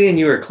Thomas Lee and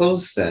you were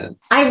close then.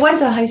 I went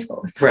to high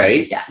school with Thomas,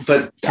 right? Yeah.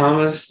 But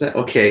Thomas,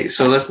 okay,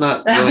 so let's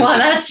not. Well,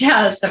 that's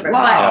separate.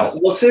 Wow.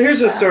 Well, so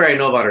here's a story I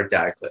know about our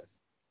dad, Cliff.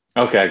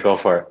 Okay, go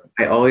for it.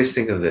 I always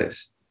think of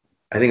this.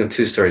 I think of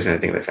two stories when I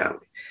think of the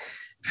family.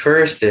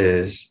 First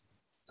is,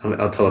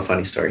 I'll tell a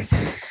funny story.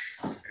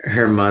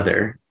 Her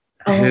mother,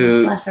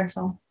 who bless her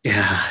soul.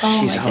 Yeah,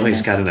 she's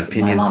always got an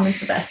opinion. My mom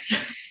is the best.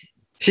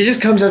 She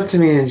just comes up to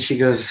me and she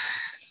goes,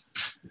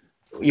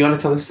 you want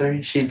to tell the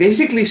story? She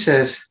basically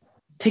says,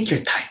 take your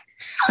time.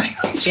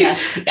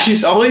 Yes. Yeah.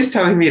 She's always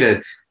telling me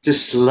to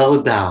just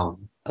slow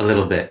down a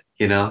little bit,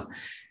 you know?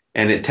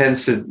 And it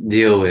tends to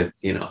deal with,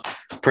 you know,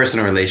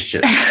 personal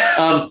relationships.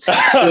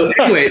 So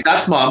anyway,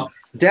 that's mom.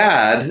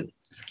 Dad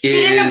She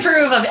didn't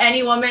approve of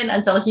any woman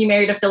until he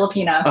married a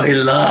Filipina. Oh, he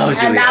loved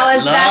Juliet.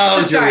 And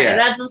that's the story. Juliet.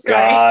 That's the story.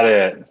 Got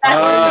it.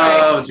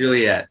 Oh,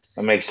 Juliet.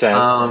 That makes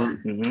sense.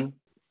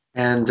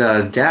 And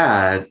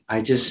Dad,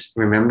 I just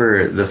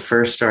remember the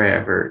first story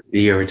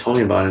you ever told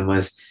me about him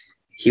was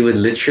he would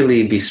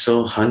literally be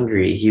so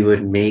hungry. He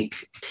would make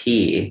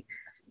tea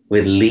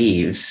with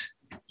leaves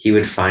he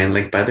would find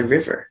like by the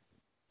river.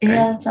 Right?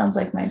 Yeah, it sounds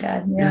like my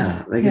dad.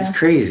 Yeah. It's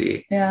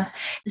crazy. Yeah.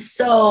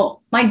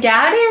 So my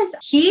dad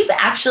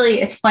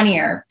it's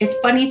funnier. It's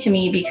funny to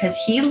me because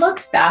he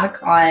looks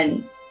back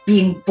on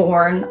being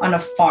born on a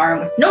farm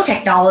with no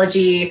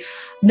technology,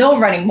 no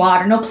running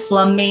water, no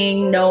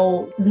plumbing,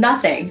 no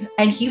nothing.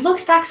 And he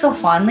looks back so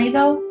fondly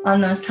though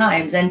on those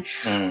times. And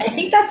I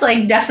think that's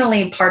like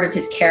definitely part of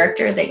his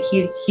character, that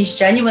he's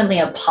genuinely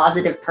a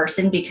positive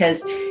person,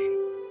 because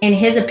in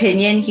his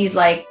opinion, he's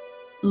like,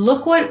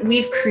 look what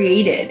we've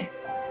created.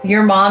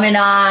 Your mom and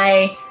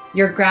I,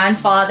 your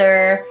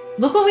grandfather,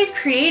 look what we've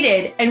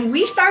created. And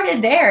we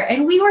started there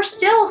and we were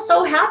still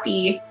so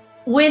happy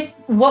with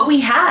what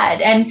we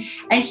had. And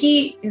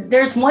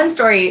there's one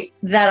story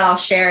that I'll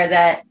share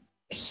that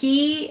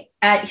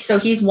so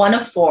he's one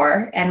of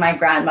four, and my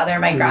grandmother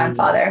and my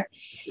grandfather,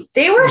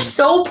 they were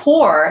so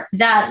poor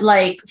that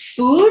like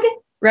food,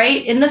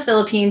 right? In the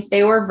Philippines,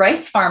 they were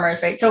rice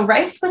farmers, right? So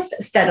rice was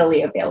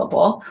steadily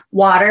available.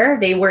 Water,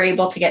 they were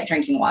able to get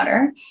drinking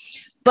water.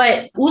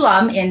 But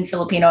ulam in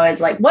Filipino is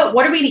like, what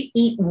are we to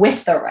eat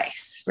with the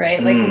rice,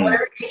 right? Like, what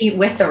are we to eat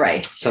with the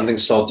rice? Something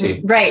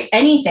salty. Right.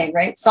 Anything,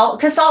 right? Salt,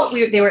 because salt,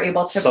 they were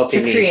able to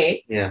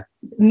create. Yeah.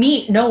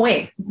 Meat, no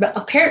way. But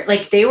apparently,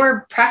 like, they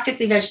were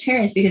practically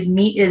vegetarians because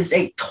meat is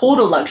a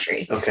total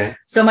luxury. Okay.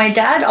 So my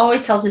dad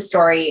always tells this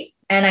story,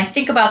 and I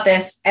think about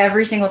this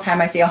every single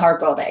time I see a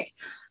hard-boiled egg.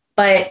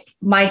 But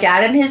my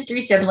dad and his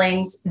three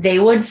siblings, they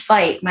would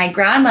fight. My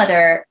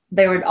grandmother,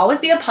 there would always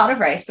be a pot of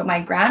rice, but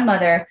my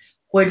grandmother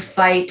would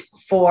fight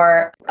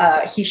for,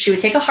 she would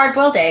take a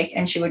hard-boiled egg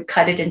and she would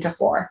cut it into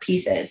 4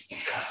 pieces.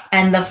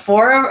 And the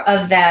 4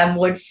 of them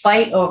would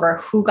fight over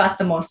who got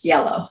the most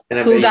yellow,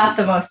 who got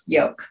the most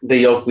yolk. The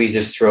yolk we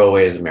just throw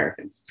away as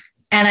Americans.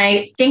 And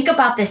I think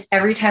about this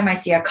every time I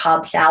see a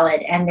Cobb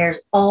salad and there's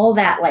all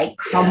that like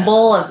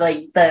crumble of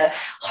like the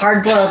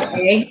hard-boiled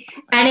egg.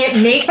 And it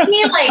makes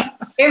me like,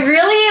 it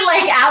really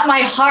like at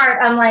my heart,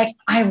 I'm like,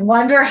 I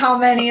wonder how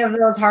many of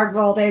those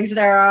hard-boiled eggs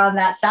there are on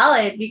that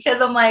salad, because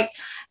I'm like,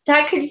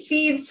 that could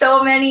feed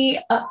so many,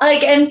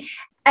 and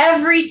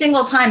every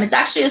single time, it's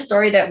actually a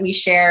story that we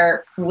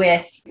share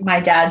with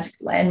my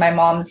dad's and my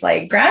mom's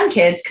like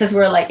grandkids, because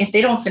we're like, if they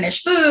don't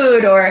finish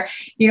food, or,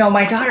 you know,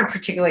 my daughter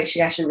particularly,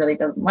 she actually really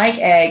doesn't like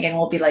egg, and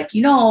we'll be like,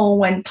 you know,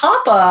 when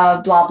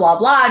Papa, blah, blah,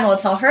 blah, and we'll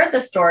tell her the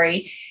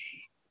story.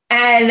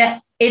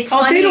 And it's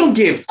funny. They don't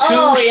give two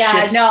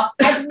shits. No,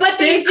 but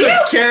they do.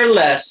 Could care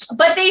less.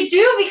 But they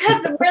do,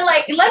 because we're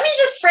like, let me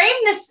just frame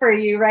this for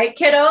you, right,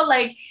 kiddo?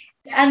 Like,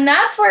 and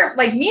that's where,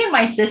 like, me and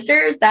my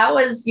sisters, that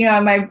was, you know,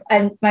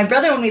 my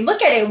brother, when we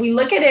look at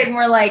it and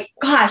we're like,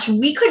 gosh,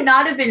 we could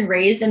not have been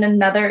raised in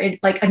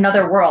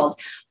another world.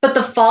 But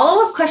the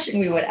follow-up question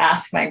we would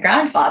ask my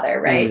grandfather,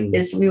 right,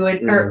 is we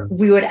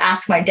would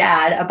ask my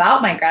dad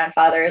about my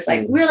grandfather. Is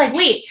like, we were like,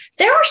 wait,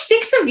 there were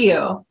 6 of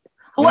you.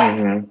 What?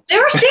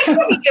 There were 6 of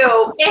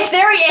you.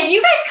 If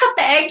you guys cut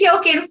the egg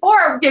yolk in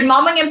 4, did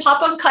Mama and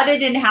Papa cut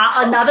it in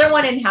half? Another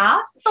one in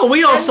half? Oh,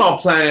 we all saw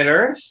Planet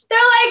Earth. They're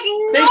like,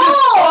 no. They just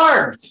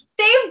starved.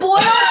 They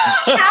boiled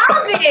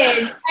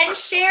cabbage and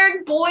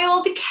shared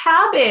boiled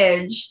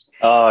cabbage.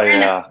 Oh yeah.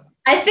 And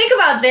I think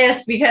about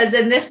this because,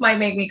 and this might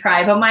make me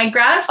cry, but my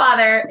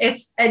grandfather,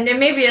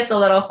 maybe it's a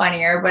little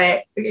funnier,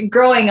 but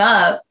growing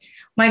up,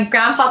 my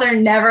grandfather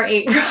never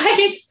ate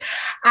rice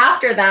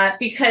after that,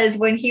 because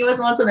when he was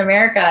once in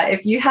America,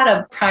 if you had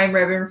a prime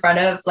rib in front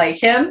of like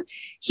him,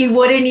 he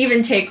wouldn't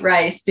even take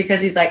rice,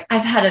 because he's like,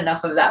 I've had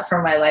enough of that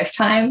for my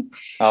lifetime.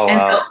 Oh, and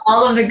wow. so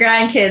all of the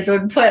grandkids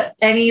would put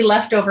any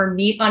leftover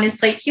meat on his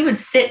plate. He would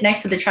sit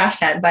next to the trash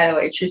can, by the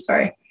way, true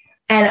story.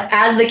 And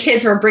as the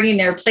kids were bringing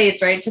their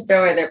plates, right, to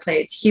throw away their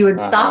plates, he would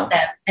stop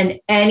them, and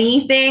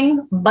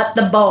anything but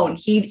the bone.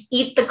 He'd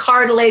eat the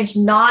cartilage,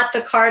 not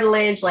the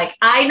cartilage. Like,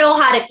 I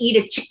know how to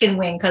eat a chicken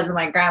wing because of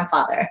my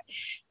grandfather,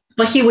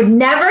 but he would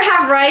never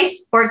have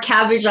rice or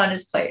cabbage on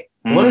his plate.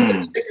 What does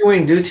the chicken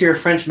wing do to your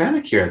French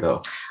manicure,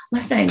 though?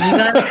 Listen, you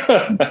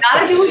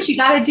gotta do what you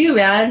gotta do,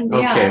 man.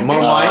 Okay, Yeah. more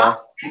wine?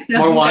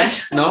 More wine?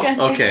 No? Thank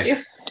Okay. you.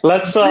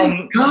 Let's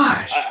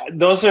Gosh.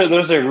 those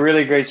are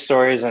really great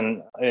stories,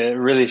 and it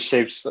really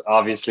shapes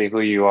obviously who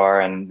you are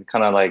and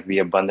kind of like the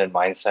abundant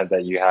mindset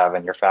that you have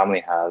and your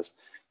family has.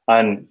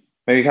 And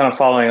maybe kind of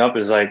following up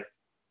is like,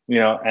 you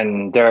know,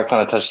 and Derek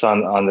kind of touched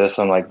on this,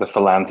 on like the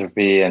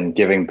philanthropy and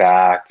giving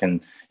back,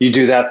 and you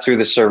do that through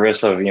the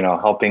service of, you know,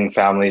 helping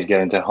families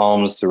get into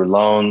homes through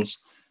loans.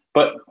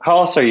 But how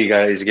else are you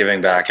guys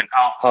giving back, and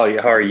how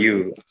are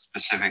you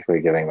specifically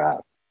giving back?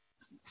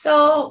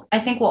 So I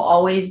think we'll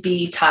always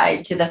be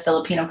tied to the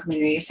Filipino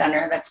Community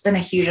Center. That's been a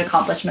huge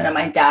accomplishment of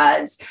my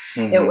dad's.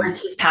 Mm-hmm. It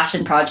was his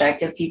passion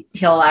project. He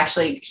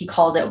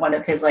calls it one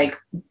of his like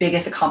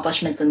biggest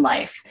accomplishments in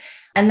life.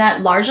 And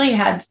that largely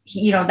had,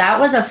 that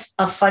was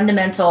a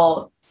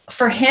fundamental,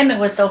 for him, it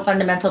was so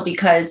fundamental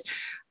because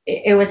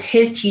it was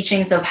his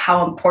teachings of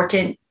how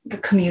important the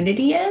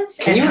community is.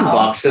 Can you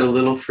unbox it a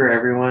little for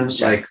everyone?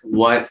 Sure. Like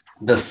what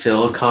the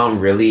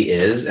Philcom really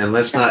is? And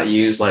let's not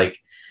use like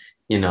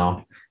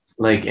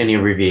any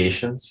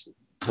abbreviations.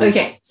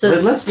 Okay, so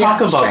let's talk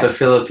about the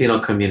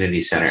Filipino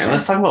Community Center and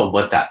let's talk about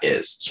what that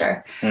is.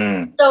 Sure.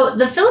 So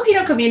the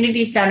Filipino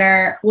Community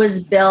Center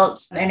was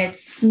built and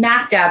it's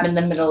smack dab in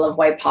the middle of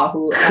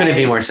Waipahu. Couldn't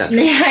be more central.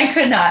 Yeah, I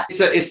could not.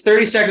 It's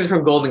 30 seconds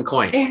from Golden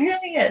Coin. It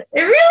really is.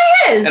 It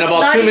really is. And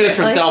about 2 minutes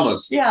from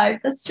Thelma's. Yeah,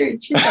 that's true.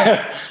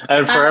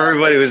 And for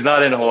everybody who's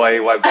not in Hawaii,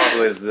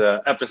 Waipahu is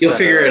the epicenter. You'll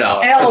figure it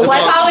out.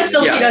 Waipahu is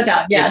Filipino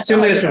town. Yeah, it's 2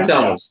 minutes from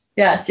Thelma's.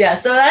 Yes.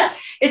 So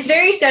it's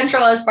very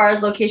central as far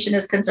as location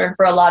is concerned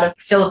for a lot of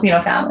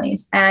Filipino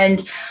families.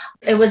 And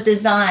it was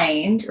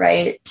designed,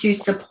 right, to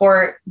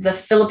support the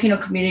Filipino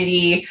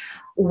community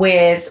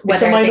with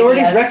whether it's a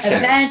minorities rec center.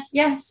 Events.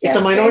 Yes. It's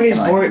a minorities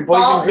boys and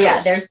girls. Yeah,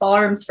 there's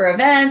ballrooms for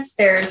events.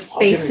 There's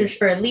spaces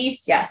for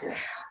lease. Yes.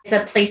 It's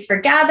a place for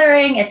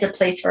gathering. It's a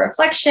place for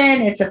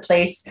reflection. It's a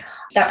place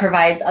that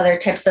provides other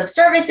types of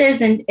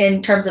services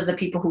in terms of the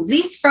people who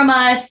lease from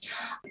us.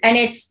 And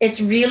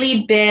it's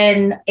really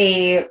been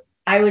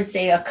I would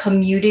say a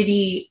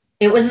community.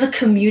 It was the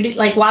community,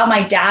 like while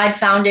my dad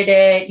founded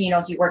it,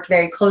 he worked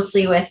very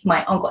closely with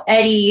my Uncle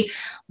Eddie.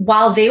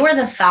 While they were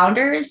the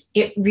founders,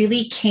 it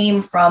really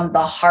came from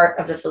the heart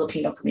of the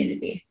Filipino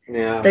community.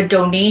 Yeah. The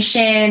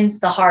donations,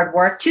 the hard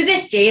work. To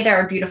this day, there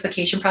are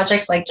beautification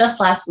projects, like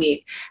just last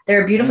week,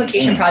 there are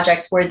beautification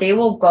projects where they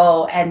will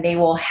go and they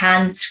will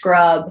hand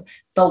scrub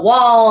the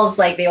walls,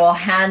 like they will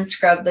hand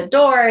scrub the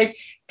doors,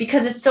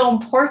 because it's so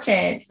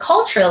important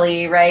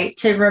culturally, right?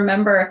 To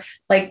remember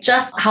like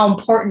just how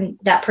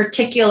important that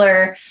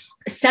particular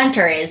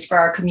center is for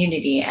our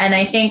community. And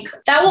I think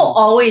that will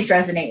always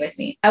resonate with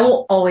me. I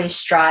will always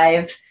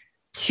strive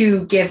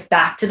to give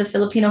back to the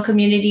Filipino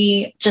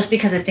community just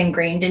because it's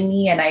ingrained in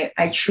me. And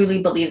I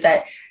truly believe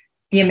that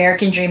the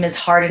American dream is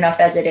hard enough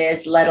as it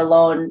is, let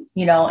alone,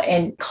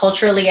 and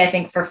culturally, I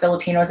think for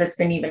Filipinos, it's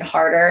been even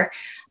harder.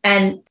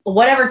 And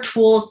whatever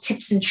tools,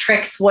 tips and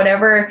tricks,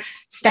 whatever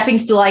stepping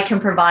stool I can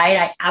provide,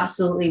 I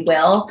absolutely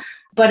will.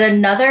 But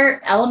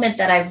another element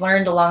that I've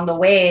learned along the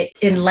way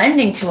in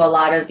lending to a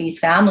lot of these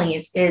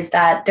families is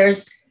that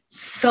there's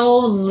so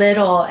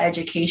little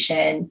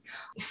education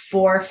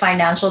for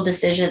financial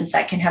decisions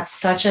that can have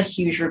such a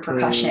huge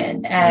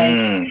repercussion.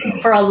 And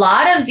for a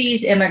lot of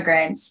these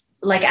immigrants,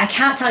 like I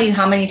can't tell you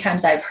how many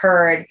times I've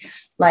heard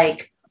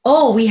like,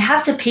 oh, we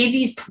have to pay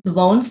these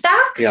loans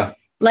back. Yeah.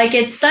 Like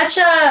it's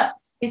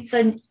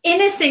an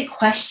innocent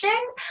question,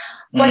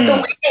 but the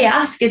way they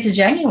ask is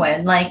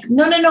genuine. Like,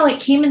 no, it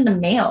came in the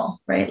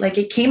mail, right? Like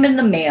it came in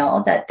the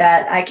mail that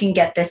I can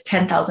get this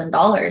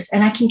 $10,000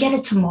 and I can get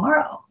it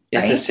tomorrow.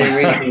 It's right? the same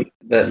reason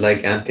that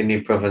like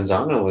Anthony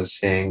Provenzano was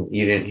saying,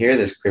 you didn't hear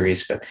this,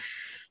 Clarice, but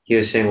he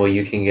was saying, well,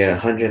 you can get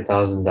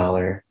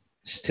 $100,000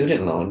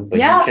 student loan, but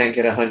you can't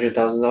get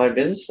 $100,000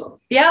 business loan.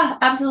 Yeah,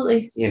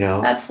 absolutely.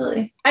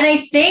 Absolutely. And I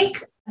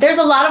think there's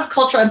a lot of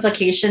cultural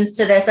implications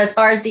to this as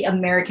far as the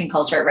American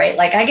culture, right?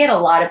 Like I get a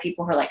lot of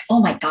people who are like,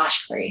 oh my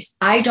gosh, Clarice,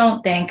 I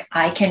don't think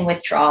I can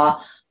withdraw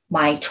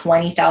my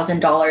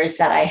 $20,000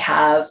 that I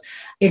have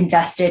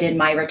invested in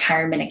my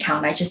retirement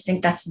account. I just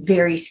think that's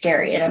very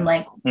scary. And I'm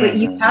like, but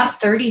you have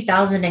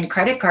 $30,000 in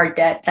credit card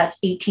debt. That's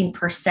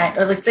 18%,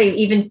 or let's say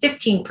even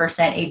 15%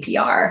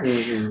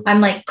 APR.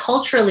 I'm like,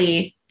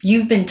 culturally,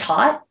 you've been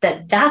taught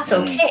that that's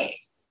okay.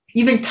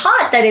 You've been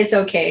taught that it's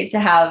okay to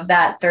have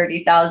that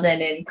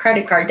 $30,000 in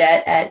credit card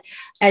debt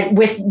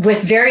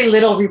with very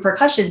little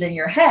repercussions in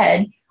your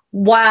head,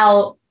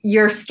 while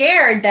you're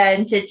scared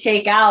then to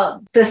take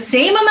out the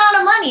same amount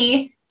of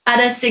money at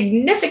a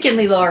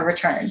significantly lower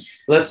return.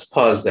 Let's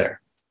pause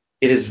there.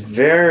 It is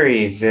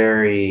very,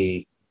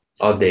 very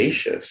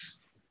audacious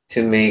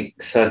to make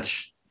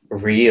such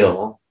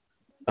real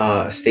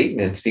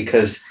statements,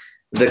 because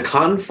the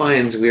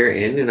confines we're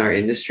in our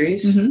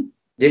industries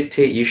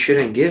dictate you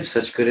shouldn't give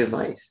such good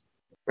advice,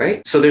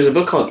 right? So there's a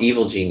book called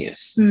Evil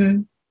Genius.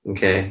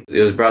 Okay.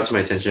 It was brought to my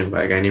attention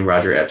by a guy named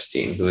Roger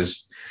Epstein, who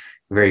was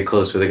very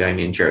close with a guy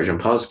named Jared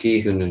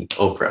Jampolsky, who knew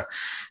Oprah.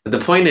 But the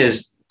point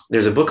is,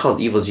 there's a book called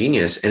Evil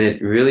Genius, and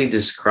it really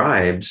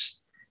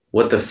describes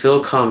what the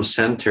Philcom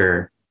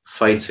Center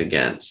fights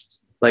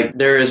against. Like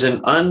there is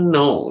an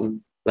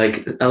unknown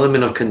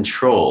element of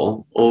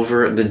control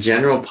over the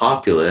general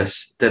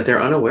populace that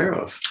they're unaware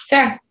of.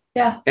 Fair.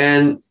 Yeah.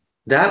 And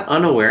that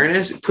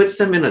unawareness puts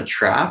them in a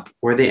trap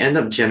where they end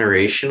up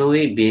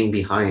generationally being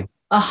behind.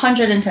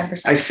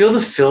 110%. I feel the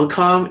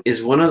Philcom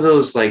is one of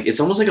those, it's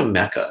almost like a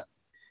mecca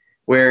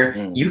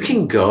where you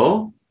can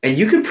go and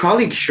you could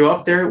probably show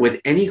up there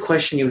with any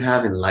question you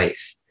have in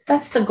life.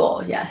 That's the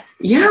goal. Yes.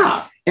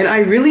 Yeah. And I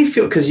really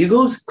feel, because you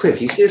go,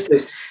 Cliff, you see this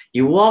place,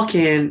 you walk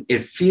in,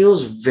 it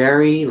feels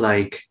very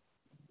like,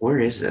 where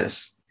is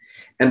this?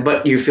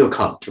 But you feel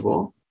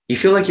comfortable. You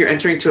feel like you're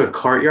entering to a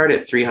courtyard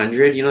at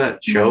 300. You know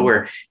that show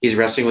where he's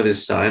wrestling with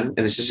his son and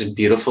it's just a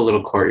beautiful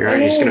little courtyard.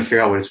 You're just going to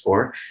figure out what it's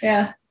for.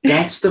 Yeah.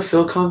 That's the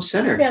Philcom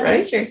Center, right?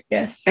 That's true.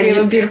 Yes. And we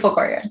have a beautiful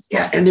courtyard.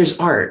 Yeah. And there's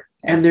art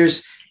and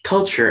there's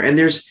culture and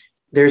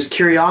there's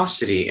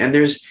curiosity and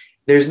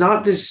there's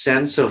not this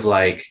sense of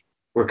like,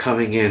 we're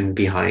coming in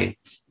behind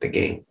the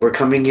game. We're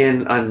coming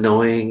in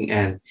unknowing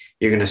and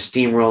you're going to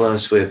steamroll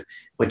us with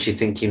what you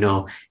think you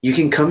know. You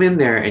can come in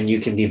there and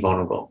you can be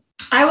vulnerable.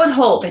 I would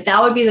hope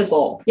that would be the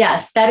goal.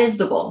 Yes, that is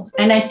the goal.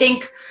 And I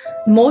think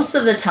most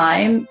of the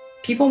time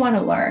people want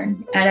to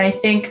learn. And I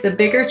think the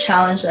bigger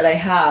challenge that I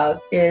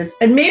have is,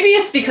 and maybe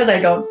it's because I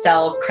don't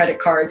sell credit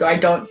cards or I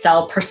don't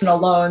sell personal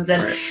loans.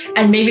 And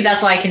maybe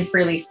that's why I can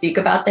freely speak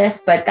about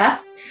this, but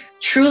that's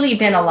truly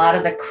been a lot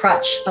of the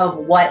crutch of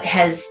what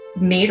has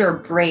made or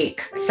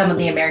break some of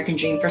the American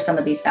dream for some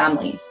of these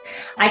families.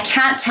 I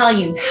can't tell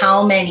you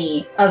how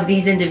many of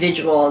these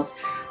individuals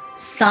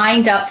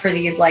signed up for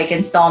these like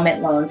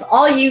installment loans.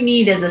 All you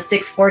need is a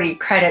 640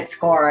 credit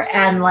score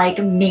and like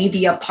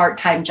maybe a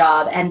part-time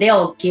job, and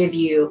they'll give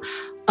you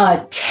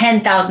a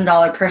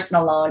 $10,000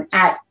 personal loan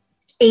at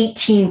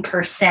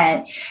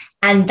 18%.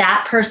 And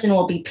that person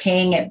will be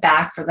paying it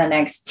back for the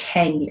next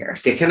 10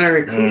 years. They cannot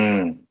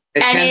recoup.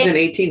 At 10s and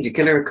 18s, you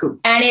cannot recoup.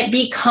 And it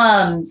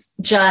becomes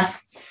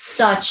just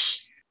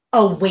such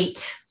a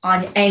weight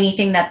on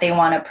anything that they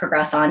want to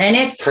progress on. And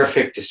it's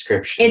perfect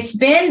description.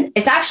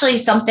 It's actually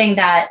something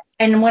that,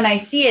 and when I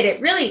see it,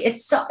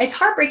 it's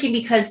heartbreaking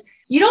because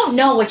you don't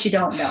know what you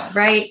don't know,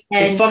 right?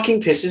 And it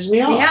fucking pisses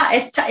me off. Yeah,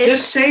 it's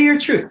just say your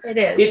truth. It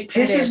is. It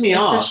pisses me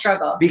off. It's a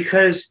struggle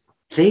because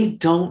they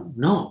don't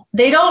know.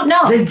 They don't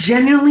know. They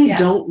genuinely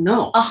don't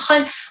know.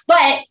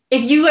 But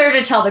if you were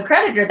to tell the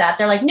creditor that,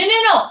 they're like,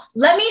 no,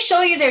 let me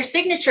show you their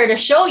signature to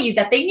show you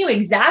that they knew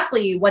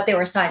exactly what they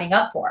were signing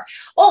up for.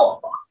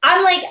 Oh,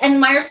 I'm like, and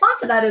my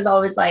response to that is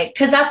always like,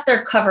 because that's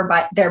their cover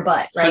by their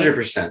butt, right?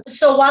 100%.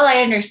 So while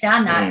I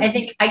understand that, I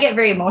think I get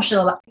very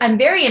emotional. I'm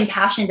very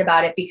impassioned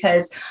about it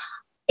because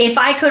if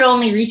I could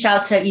only reach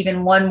out to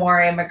even one more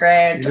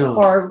immigrant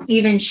or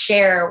even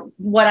share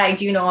what I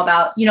do know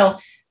about,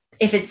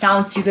 if it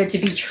sounds too good to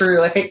be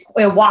true, if it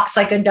walks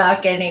like a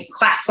duck and it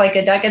quacks like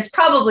a duck, it's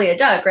probably a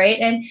duck, right?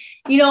 And,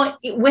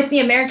 with the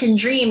American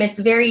dream, it's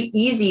very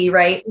easy,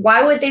 right?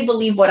 Why would they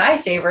believe what I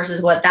say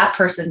versus what that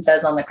person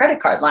says on the credit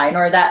card line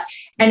or that?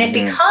 And it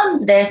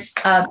becomes this,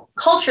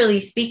 culturally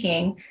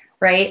speaking,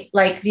 right?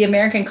 Like the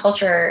American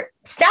culture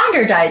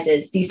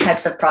standardizes these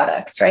types of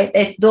products,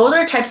 right? Those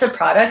are types of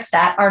products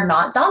that are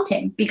not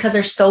daunting because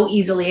they're so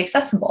easily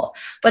accessible.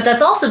 But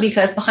that's also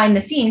because behind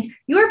the scenes,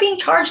 you are being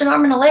charged an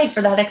arm and a leg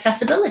for that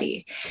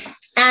accessibility.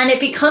 And it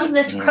becomes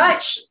this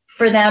crutch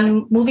for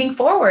them moving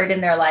forward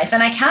in their life.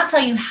 And I can't tell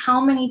you how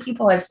many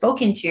people I've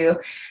spoken to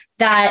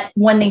that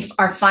when they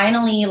are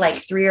finally like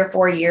 3 or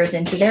 4 years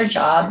into their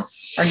job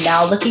are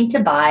now looking to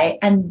buy,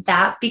 and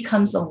that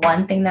becomes the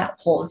one thing that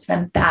holds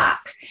them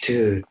back.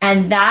 Dude.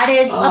 And that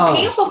is a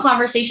painful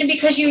conversation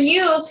because you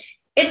knew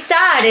it's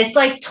sad. It's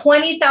like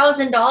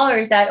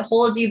 $20,000 that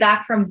holds you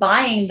back from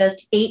buying the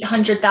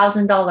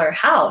 $800,000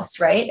 house,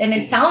 right? And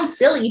it sounds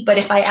silly, but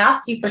if I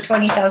asked you for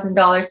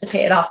 $20,000 to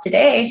pay it off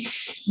today,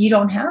 you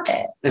don't have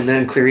it. And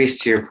then Clarice,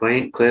 to your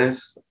point,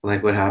 Cliff,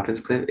 like what happens,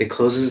 Cliff? It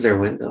closes their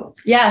window.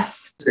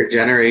 Yes. Their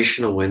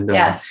generational window.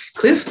 Yes.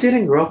 Cliff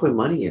didn't grow up with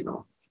money,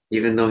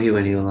 even though he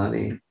went to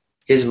ULani.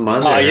 His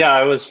mother. Yeah,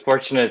 I was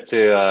fortunate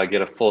to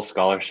get a full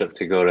scholarship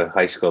to go to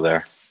high school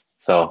there.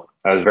 So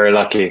I was very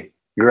lucky.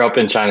 Grew up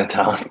in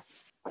Chinatown.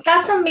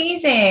 That's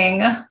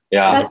amazing.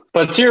 Yeah.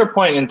 But to your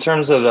point, in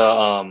terms of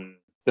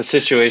the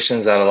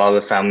situations that a lot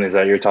of the families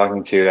that you're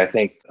talking to, I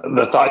think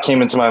the thought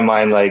came into my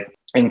mind, like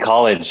in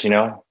college,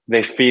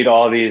 they feed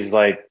all these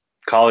like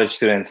college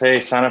students, hey,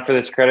 sign up for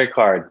this credit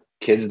card.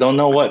 Kids don't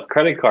know what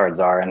credit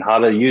cards are and how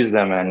to use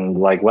them and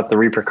like what the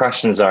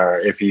repercussions are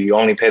if you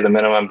only pay the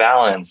minimum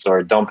balance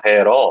or don't pay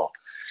at all.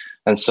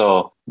 And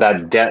so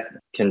that debt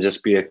can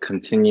just be a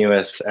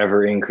continuous,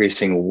 ever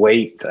increasing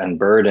weight and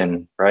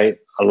burden, right?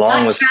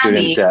 Along with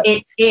student debt.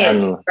 It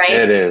is, right?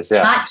 It is,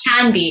 yeah. Not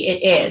can be,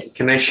 it is.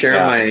 Can I share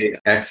my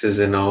X's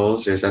and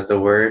O's? Is that the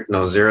word?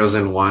 No, zeros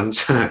and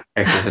ones.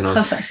 X's and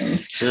O's.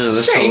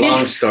 That's a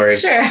long story.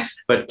 Sure.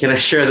 But can I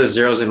share the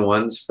zeros and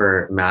ones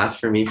for math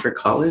for me for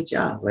college?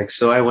 Yeah.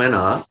 So I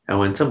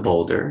went to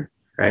Boulder,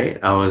 right?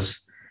 I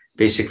was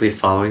basically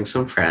following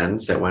some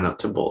friends that went up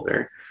to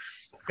Boulder.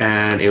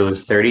 And it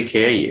was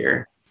 $30,000 a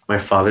year. My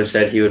father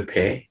said he would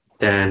pay.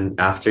 Then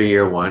after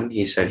year one,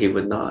 he said he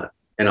would not.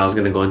 And I was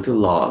going to go into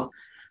law.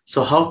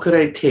 So how could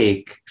I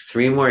take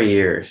 3 more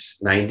years,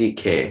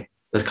 $90,000,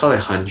 let's call it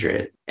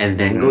 100, and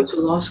then go to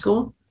law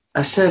school?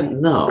 I said,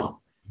 no,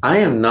 I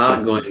am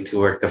not going to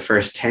work the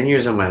first 10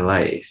 years of my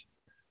life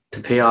to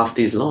pay off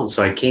these loans.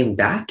 So I came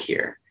back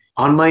here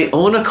on my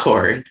own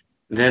accord,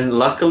 then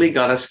luckily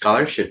got a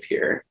scholarship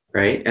here,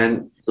 right?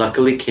 And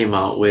luckily came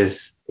out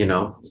with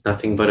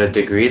nothing but a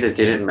degree that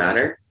didn't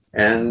matter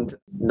and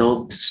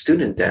no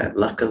student debt,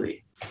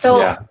 luckily.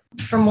 So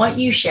from what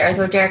you shared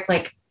though, Derek,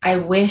 like I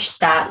wish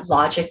that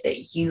logic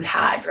that you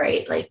had,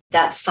 right? Like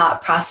that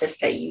thought process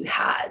that you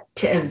had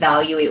to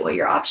evaluate what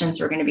your options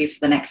were going to be for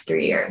the next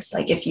 3 years.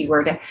 Like if you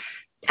were to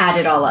add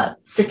it all up,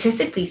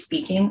 statistically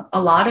speaking,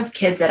 a lot of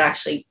kids that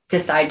actually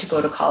decide to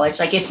go to college,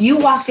 like if you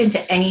walked into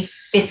any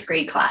 5th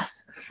grade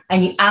class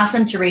and you asked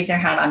them to raise their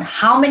hand on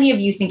how many of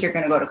you think you're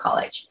going to go to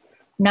college,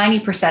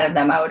 90% of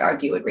them, I would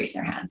argue, would raise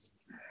their hands.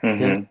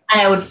 Mm-hmm. And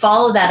I would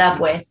follow that up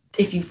with,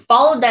 if you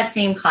followed that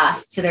same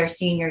class to their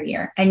senior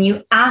year and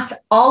you asked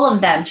all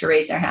of them to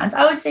raise their hands,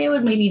 I would say it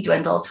would maybe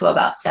dwindle to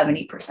about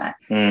 70%.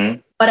 Mm-hmm.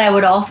 But I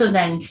would also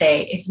then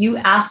say, if you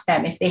asked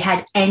them if they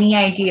had any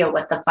idea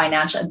what the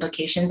financial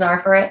implications are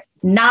for it,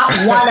 not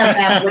one of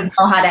them would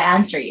know how to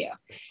answer you.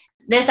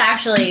 This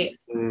actually,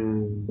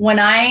 when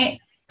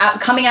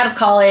coming out of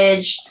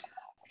college,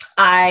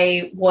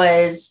 I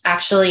was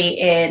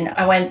actually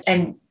I went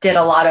and did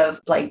a lot of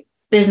like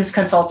business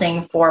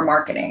consulting for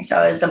marketing. So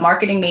I was a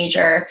marketing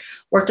major,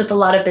 worked with a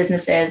lot of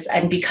businesses.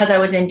 And because I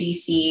was in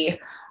DC,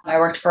 I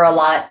worked for a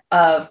lot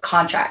of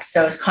contracts.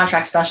 So it's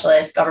contract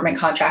specialists, government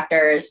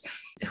contractors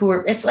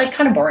it's like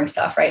kind of boring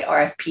stuff, right?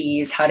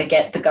 RFPs, how to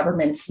get the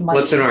government's money.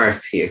 What's an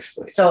RFP?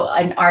 Explain. So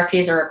an RFP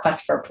is a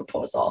request for a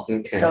proposal.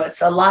 Okay. So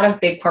it's a lot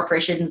of big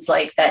corporations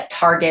like that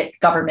target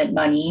government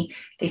money.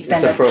 They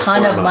spend a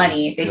ton of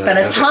money. They spend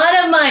a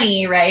ton of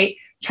money, right?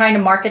 Trying to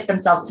market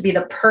themselves to be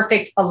the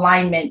perfect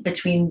alignment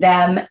between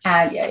them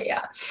and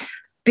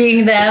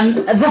being them,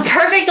 the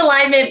perfect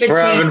alignment between.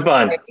 We're having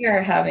fun.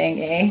 You're having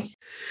okay,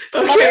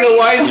 the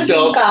wine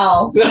still.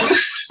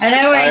 And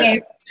I'm wearing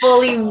a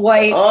fully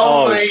white.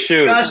 Oh my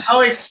gosh,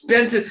 how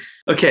expensive.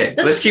 Okay,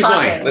 let's keep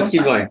going. Let's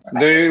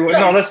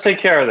take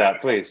care of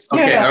that, please.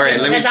 Okay, all right.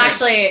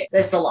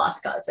 It's a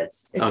lost cause.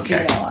 It's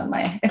okay. On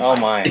my.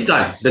 It's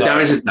done. The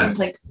damage is done. It's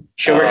like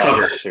she'll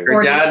recover.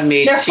 Her dad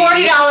made. They're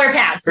 $40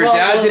 pants. Her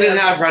dad didn't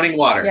have running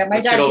water. Yeah, my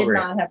dad did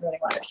not have running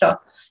water. So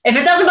if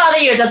it doesn't bother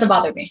you, it doesn't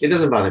bother me. It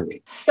doesn't bother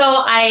me.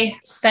 So I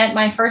spent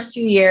my first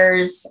few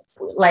years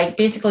like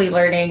basically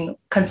learning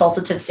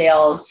consultative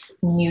sales,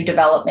 new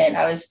development.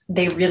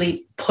 They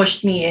really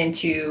pushed me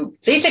into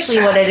basically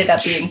what ended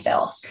up being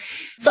sales.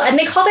 So, and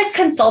they called it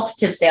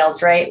consultative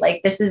sales, right?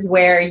 Like this is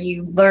where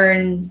you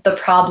learn the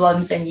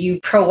problems and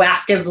you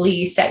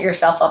proactively set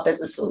yourself up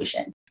as a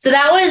solution. So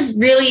that was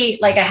really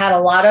like, I had a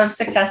lot of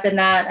success in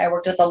that. I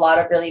worked with a lot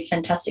of really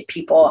fantastic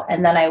people.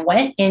 And then I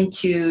went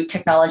into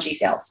technology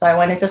sales. So I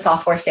went into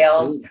software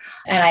sales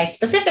and I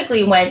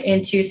specifically went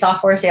into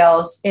software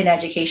sales in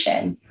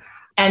education.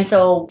 And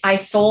so I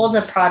sold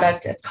a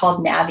product, it's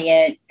called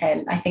Navient,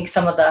 and I think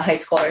some of the high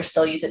schoolers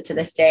still use it to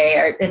this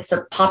day. It's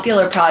a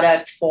popular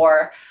product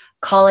for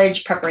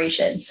college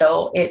preparation.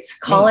 So it's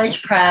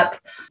college prep,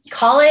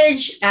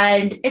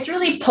 and it's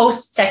really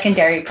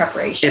post-secondary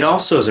preparation. It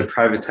also is a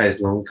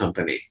privatized loan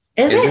company.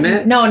 Isn't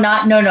it? No,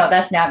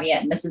 that's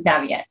Navient. This is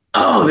Navient.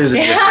 Oh, there's a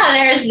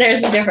difference.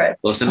 there's a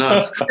difference. Close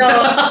enough.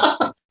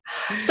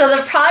 So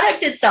the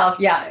product itself,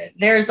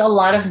 there's a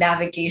lot of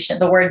navigation.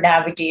 The word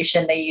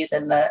navigation they use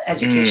in the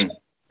education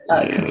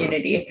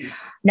community.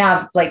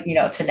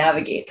 To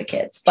navigate the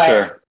kids.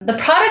 But the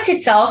product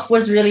itself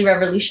was really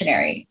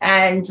revolutionary.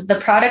 And the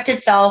product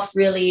itself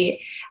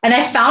really, and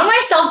I found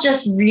myself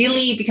just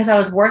really, because I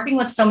was working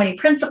with so many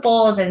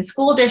principals and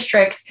school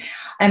districts,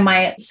 and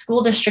my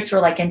school districts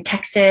were like in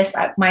Texas.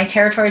 My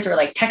territories were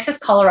like Texas,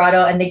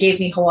 Colorado, and they gave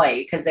me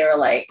Hawaii because they were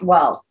like,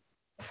 well,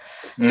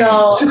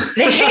 so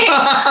they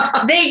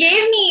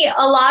gave me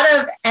a lot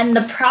of, and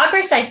the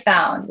progress I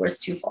found was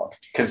twofold.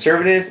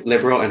 Conservative,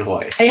 liberal, and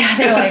Hawaii. Yeah,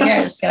 they're like,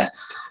 yeah, just gonna.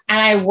 And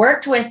I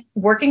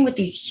working with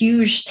these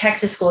huge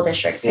Texas school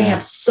districts. They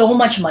have so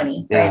much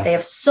money, right? They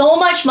have so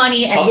much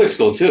money. And public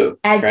school too,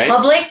 and right?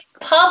 Public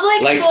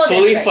like school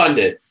fully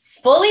district.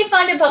 Fully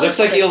funded public. Looks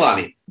like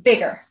Iolani.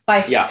 Bigger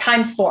by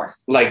times 4.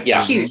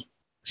 Huge.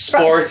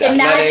 Sports,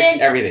 athletics,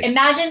 everything.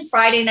 Imagine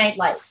Friday Night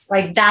Lights.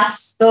 Like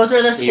those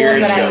were the schools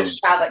that I was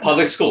traveling.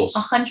 Public schools.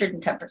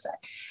 110%.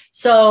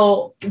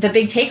 So the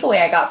big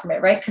takeaway I got from it,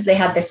 right? Because they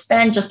had this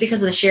spend just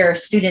because of the sheer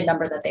student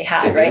number that they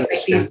had, right?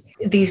 Like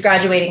these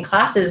graduating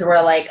classes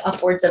were like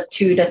upwards of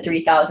 2,000 to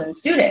 3,000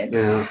 students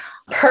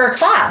per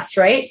class,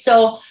 right?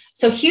 So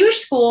huge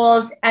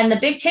schools. And the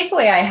big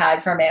takeaway I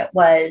had from it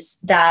was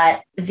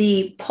that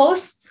the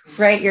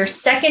your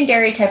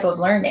secondary type of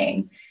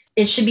learning,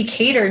 it should be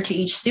catered to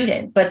each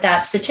student, but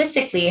that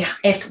statistically,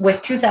 if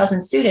with 2,000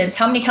 students,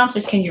 how many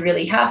counselors can you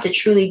really have to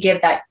truly give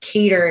that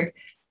catered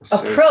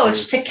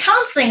approach to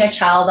counseling a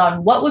child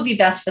on what would be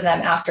best for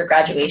them after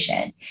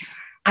graduation?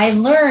 I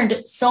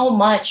learned so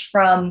much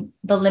from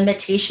the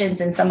limitations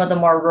in some of the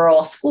more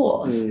rural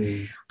schools.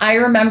 I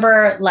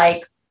remember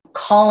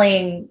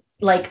calling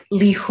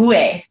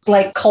Lihue,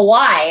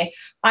 Kauai.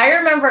 I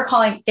remember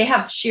calling, they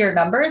have sheer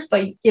numbers,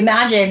 but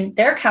imagine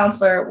their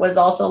counselor was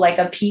also like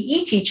a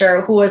PE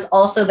teacher who was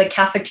also the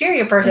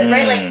cafeteria person,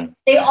 right? Like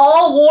they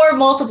all wore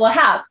multiple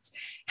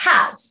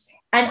hats.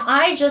 And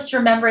I just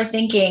remember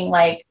thinking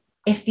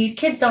if these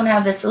kids don't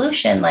have the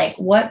solution, like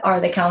what are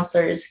the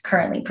counselors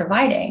currently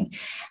providing?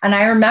 And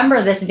I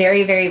remember this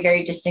very, very,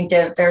 very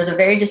distinctive, there's a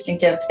very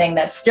distinctive thing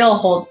that still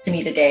holds to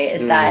me today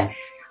is that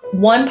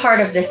one part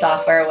of the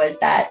software was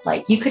that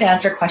like you could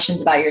answer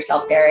questions about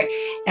yourself, Derek,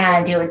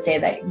 and it would say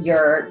that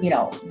you're,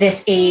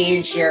 this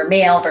age, you're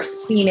male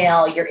versus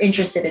female, you're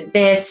interested in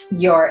this,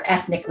 you're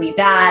ethnically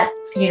that,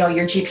 your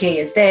GPA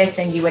is this.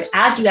 And you would,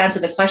 as you answer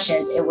the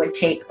questions, it would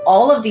take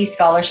all of these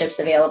scholarships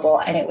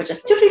available and it would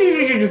just,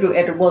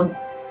 it will,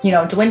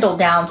 dwindle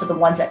down to the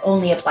ones that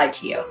only apply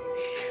to you.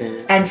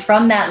 Okay. And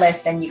from that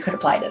list, then you could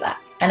apply to that.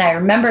 And I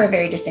remember it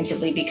very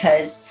distinctively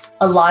because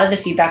a lot of the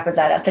feedback was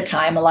that at the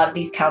time, a lot of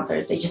these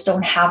counselors, they just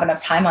don't have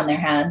enough time on their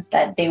hands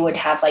that they would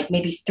have like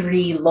maybe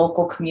 3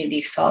 local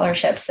community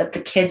scholarships that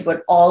the kids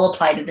would all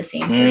apply to the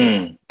same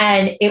 3.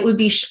 And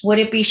would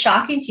it be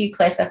shocking to you,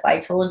 Cliff, if I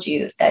told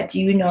you that,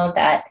 do you know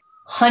that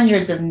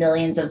hundreds of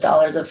millions of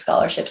dollars of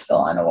scholarships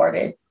go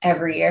unawarded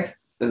every year?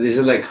 Is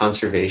it like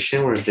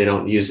conservation where if they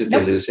don't use it,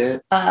 They lose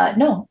it?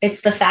 No,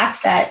 it's the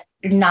fact that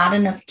not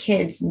enough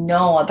kids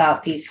know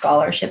about these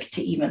scholarships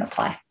to even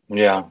apply.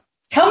 Yeah.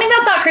 Tell me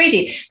that's not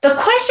crazy. The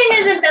question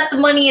isn't that the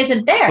money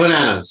isn't there.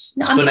 Bananas.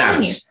 No, I'm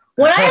telling you.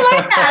 When I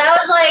learned that, I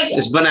was like,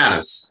 it's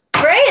bananas.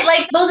 Right?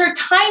 Like those are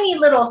tiny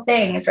little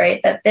things,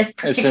 right? That this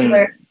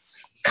particular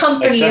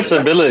company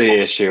accessibility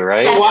issue,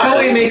 right? Why don't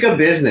we make a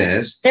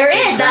business? There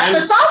is. That's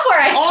the software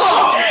I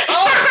saw.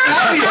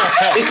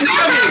 It's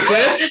not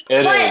Cliff.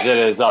 It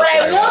is. But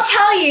I will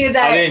tell you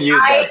that I didn't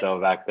use that though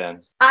back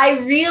then. I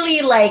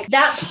really like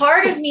that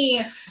part of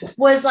me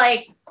was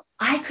like,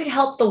 I could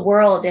help the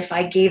world if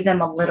I gave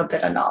them a little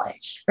bit of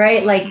knowledge,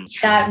 right? Like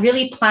that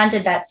really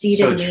planted that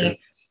seed in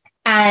me.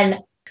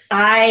 And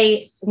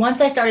once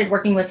I started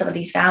working with some of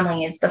these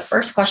families, the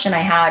first question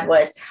I had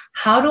was,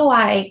 how do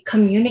I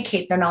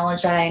communicate the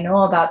knowledge that I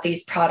know about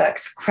these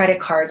products, credit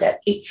cards at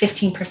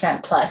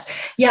 15% plus?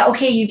 Yeah,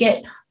 okay, you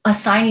get a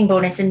signing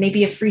bonus and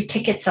maybe a free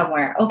ticket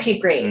somewhere. Okay,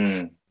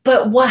 great.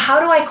 But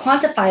how do I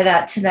quantify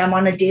that to them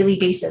on a daily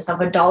basis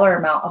of a dollar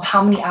amount of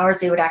how many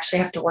hours they would actually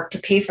have to work to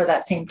pay for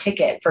that same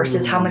ticket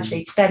versus how much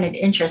they'd spend in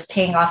interest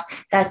paying off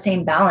that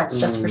same balance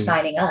just for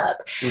signing up?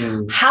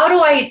 How do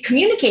I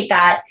communicate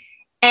that?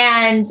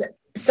 And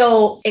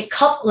so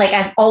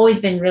I've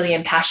always been really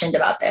impassioned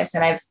about this.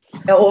 And I've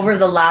over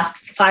the last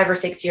 5 or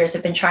 6 years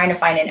have been trying to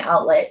find an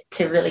outlet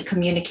to really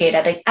communicate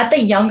at the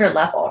younger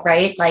level,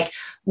 right? Like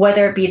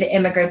whether it be the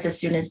immigrants as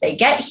soon as they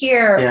get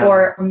here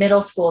or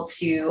middle school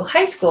to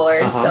high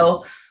schoolers.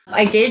 So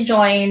I did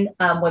join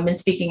Women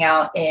Speaking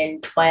Out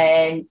in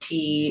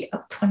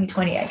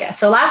 2020, I guess.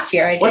 So last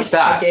year I did. What's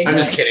that? I'm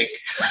just kidding.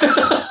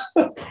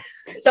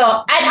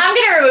 So I'm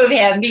going to remove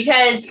him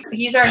because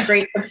he's our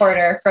great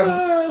supporter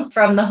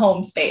from the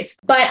home space.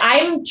 But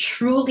I'm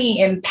truly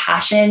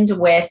impassioned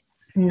with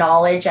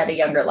knowledge at a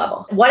younger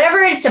level, whatever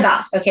it's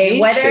about. Okay.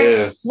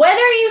 Whether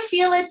you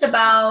feel it's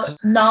about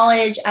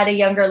knowledge at a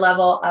younger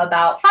level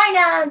about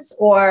finance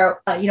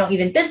or,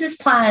 even business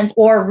plans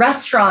or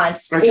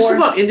restaurants or just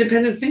about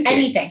independent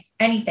thinking,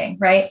 anything.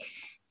 Right.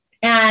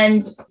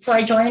 And so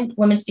I joined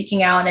Women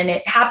Speaking Out, and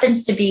it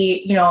happens to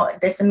be,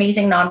 this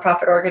amazing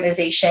nonprofit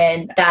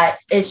organization that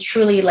is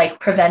truly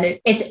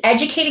it's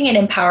educating and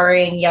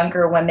empowering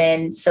younger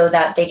women so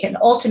that they can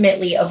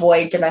ultimately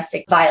avoid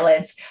domestic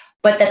violence,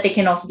 but that they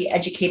can also be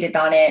educated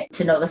on it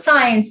to know the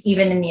signs,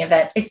 even in the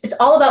event. It's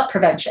all about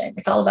prevention.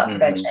 It's all about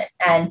prevention.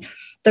 And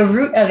the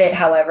root of it,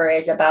 however,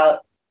 is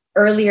about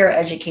earlier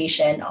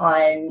education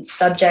on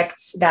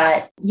subjects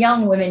that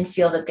young women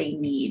feel that they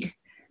need.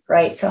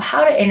 Right. So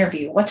how to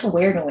interview, what to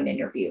wear to an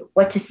interview,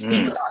 what to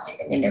speak about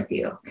in an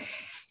interview.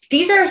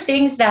 These are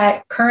things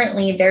that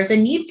currently there's a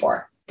need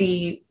for.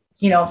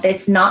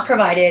 It's not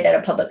provided at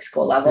a public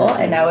school level.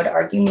 And I would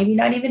argue maybe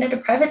not even at a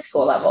private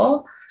school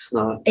level. It's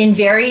not. In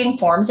varying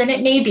forms. And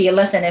it may be,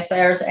 listen, if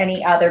there's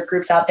any other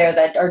groups out there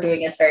that are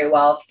doing this very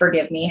well,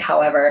 forgive me.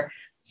 However,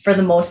 for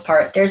the most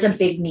part, there's a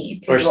big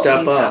need. Or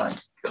step up.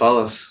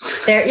 Call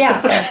us.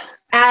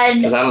 And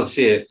because I don't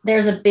see it.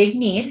 There's a big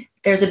need.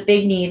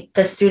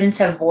 The students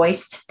have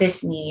voiced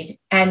this need,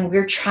 and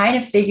we're trying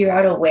to figure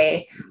out a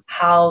way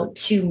how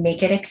to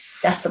make it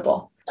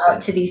accessible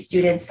to these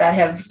students that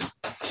have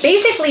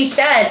basically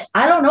said,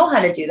 I don't know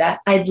how to do that.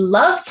 I'd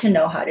love to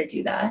know how to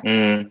do that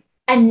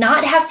and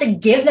not have to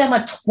give them a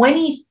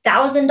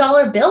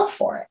 $20,000 bill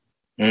for it.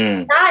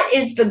 That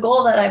is the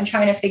goal that I'm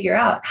trying to figure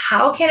out.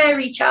 How can I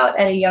reach out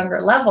at a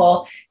younger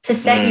level to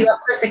set you up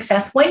for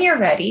success when you're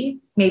ready,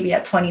 maybe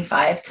at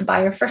 25, to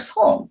buy your first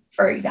home,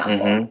 for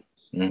example?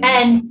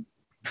 And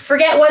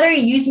forget whether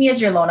you use me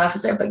as your loan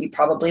officer, but you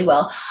probably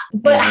will.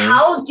 But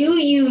how do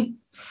you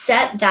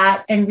set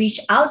that and reach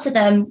out to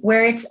them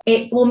where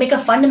it will make a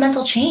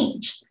fundamental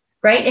change,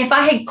 right? If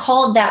I had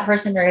called that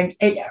person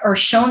or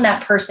shown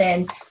that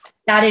person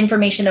that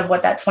information of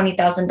what that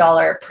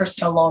 $20,000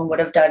 personal loan would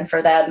have done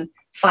for them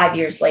 5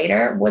 years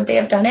later, would they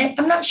have done it?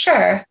 I'm not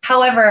sure.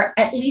 However,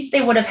 at least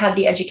they would have had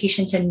the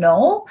education to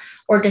know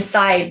or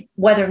decide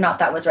whether or not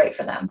that was right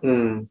for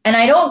them. And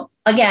I know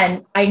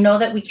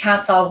that we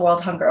can't solve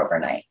world hunger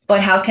overnight, but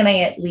how can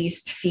I at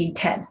least feed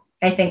 10?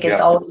 I think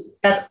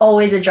that's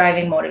always a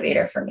driving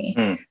motivator for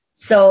me.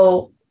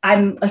 So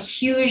I'm a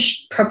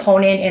huge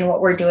proponent in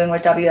what we're doing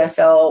with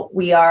WSO.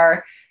 We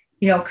are,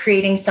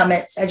 creating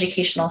summits,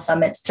 educational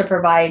summits to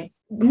provide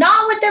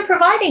not what they're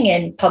providing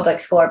in public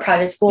school or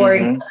private school or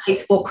in high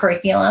school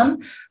curriculum,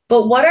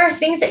 but what are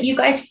things that you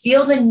guys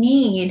feel the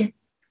need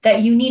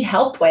that you need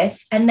help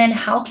with? And then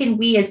how can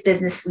we as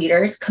business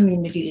leaders,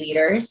 community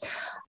leaders,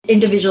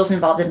 individuals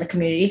involved in the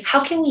community,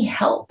 how can we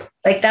help?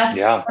 Like that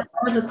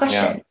was the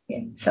question.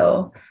 Yeah.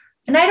 So,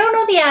 and I don't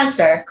know the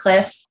answer,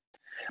 Cliff.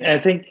 I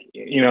think,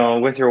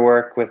 with your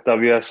work with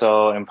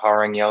WSO,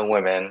 empowering young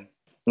women,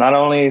 not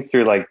only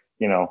through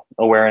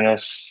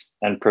awareness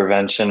and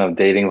prevention of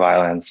dating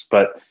violence,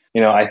 but,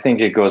 I think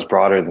it goes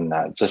broader than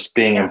that. Just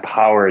being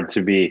empowered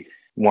to be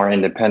more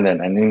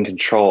independent and in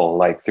control,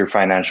 like through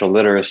financial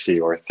literacy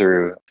or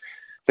through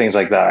things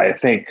like that. I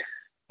think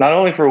not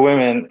only for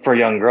women, for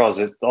young girls,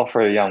 it's all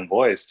for young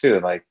boys too.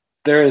 Like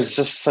there is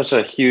just such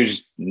a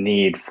huge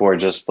need for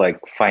just like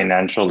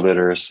financial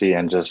literacy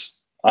and just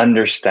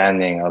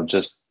understanding of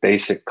just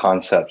basic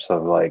concepts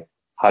of like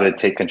how to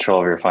take control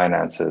of your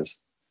finances.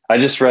 I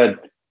just read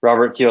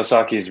Robert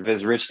Kiyosaki's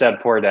his Rich Dad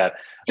Poor Dad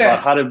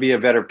about how to be a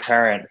better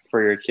parent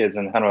for your kids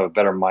and kind of a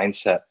better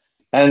mindset.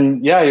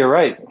 And yeah, you're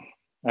right.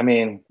 I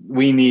mean,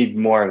 we need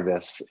more of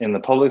this in the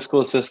public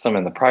school system,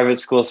 in the private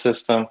school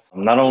system,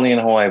 not only in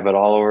Hawaii, but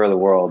all over the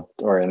world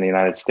or in the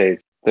United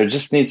States. There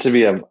just needs to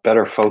be a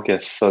better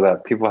focus so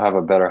that people have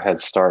a better head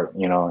start,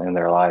 in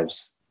their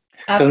lives.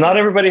 Because not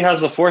everybody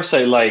has the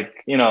foresight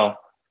like,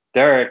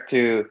 Derek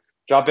to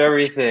drop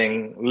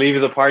everything,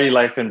 leave the party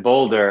life in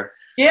Boulder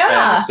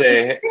and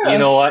say, you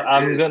know what,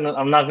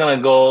 I'm not going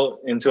to go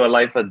into a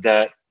life of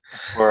debt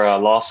for a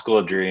law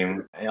school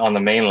dream on the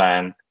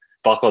mainland,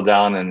 buckle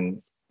down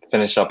and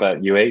finish up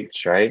at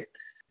UH, right?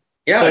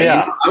 Yeah,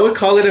 so, I would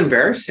call it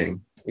embarrassing.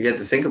 You get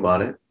to think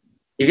about it.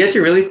 You get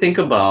to really think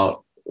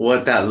about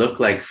what that looked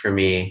like for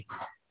me.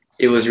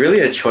 It was really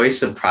a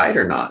choice of pride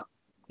or not.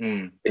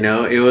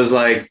 It was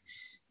like,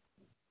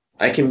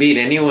 I can beat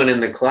anyone in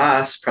the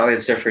class, probably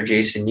except for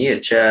Jason Yee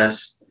at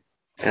chess.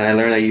 And I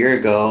learned a year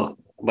ago,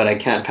 but I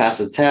can't pass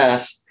a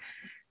test.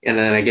 And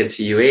then I get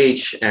to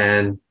UH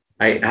and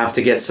I have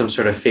to get some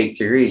sort of fake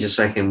degree just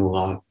so I can move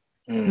on.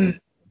 And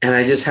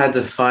I just had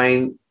to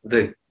find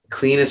the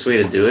cleanest way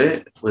to do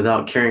it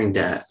without carrying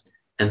debt.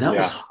 And that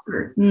was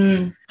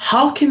hard.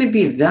 How can it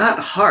be that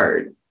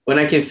hard when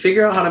I can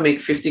figure out how to make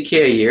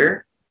 $50K a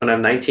year when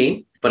I'm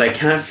 19, but I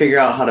can't figure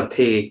out how to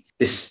pay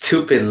this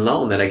stupid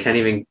loan that I can't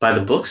even buy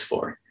the books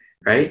for,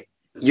 right?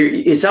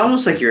 It's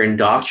almost like you're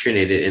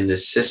indoctrinated in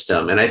this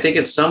system. And I think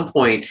at some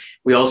point,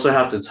 we also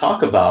have to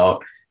talk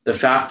about the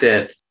fact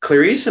that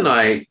Clarice and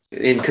I,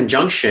 in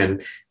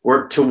conjunction,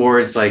 work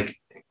towards like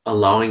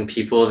allowing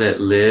people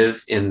that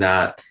live in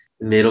that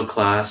middle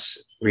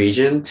class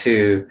region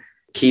to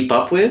keep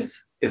up with,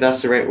 if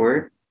that's the right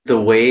word, the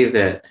way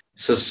that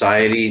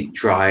society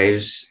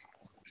drives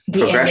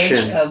the progression.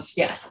 Image of,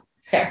 yes,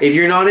 fair. If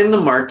you're not in the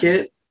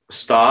market,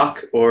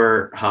 stock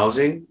or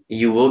housing,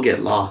 you will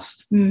get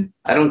lost.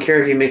 I don't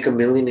care if you make $1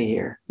 million a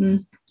year.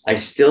 I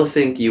still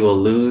think you will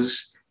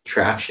lose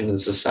traction in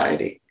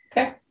society.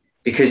 Okay.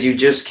 Because you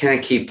just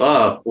can't keep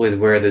up with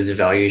where the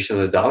devaluation of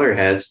the dollar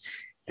heads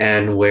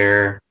and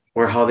where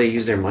how they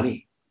use their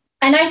money.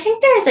 And I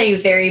think there's a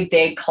very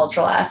big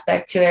cultural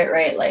aspect to it,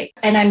 right? Like,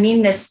 and I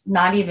mean this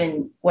not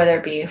even whether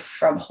it be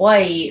from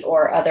Hawaii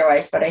or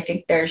otherwise, but I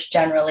think there's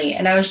generally,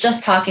 and I was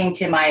just talking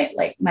to my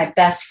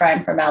best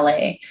friend from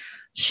LA.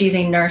 She's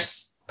a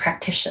nurse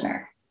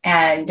practitioner.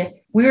 And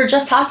we were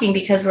just talking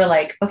because we're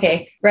like,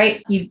 okay,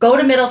 right? You go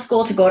to middle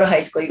school to go to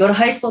high school. You go to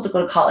high school to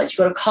go to college. You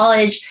go to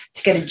college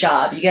to get a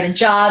job. You get a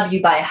job,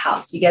 you buy a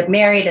house, you get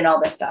married and all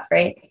this stuff,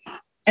 right?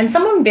 And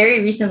someone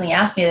very recently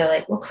asked me, they're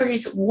like, well,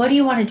 Clarice, what do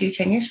you want to do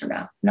 10 years from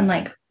now? And I'm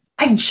like,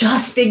 I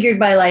just figured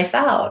my life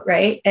out,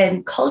 right?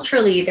 And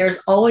culturally,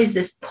 there's always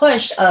this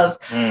push of,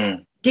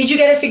 did you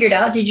get it figured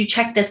out? Did you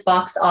check this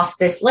box off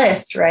this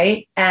list,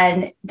 right?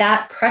 And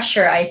that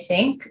pressure, I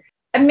think,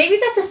 and maybe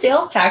that's a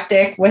sales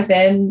tactic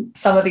within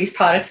some of these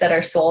products that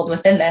are sold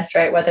within this,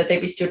 right? Whether they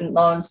be student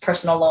loans,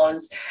 personal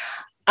loans,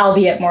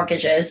 albeit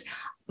mortgages.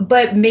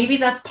 But maybe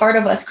that's part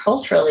of us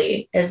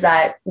culturally, is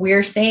that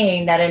we're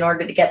saying that in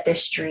order to get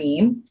this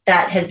dream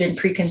that has been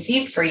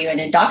preconceived for you and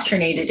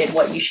indoctrinated in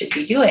what you should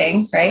be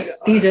doing, right?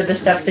 These are the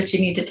steps that you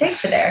need to take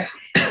to there.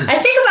 I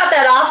think about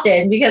that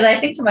often because I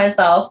think to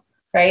myself,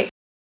 right?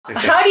 Okay.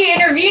 How do you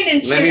intervene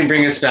into? Let me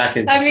bring us back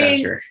into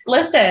center.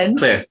 Listen,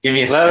 Cliff, give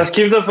me a Let us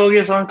keep the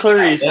focus on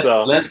Clarice,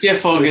 though. Let's get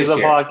focused. This is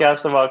a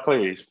podcast about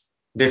Clarice.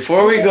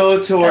 Before we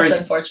go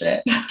towards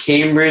unfortunate.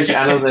 Cambridge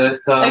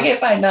Analytica, okay,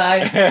 fine,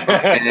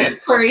 no,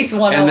 Clarice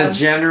 101. And the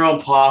general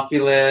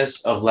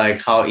populace of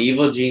like how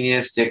evil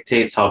genius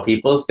dictates how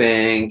people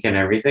think and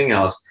everything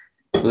else,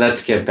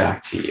 let's get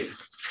back to you.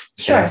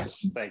 Sure.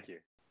 Yes, thank you.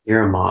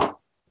 You're a mom.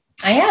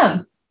 I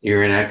am.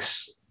 You're an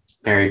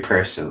ex-married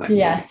person. Like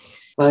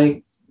yes. Me.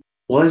 Like,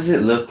 what does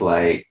it look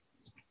like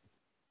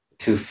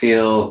to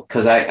feel,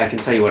 because I can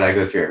tell you what I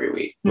go through every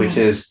week, which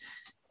is,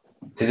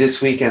 did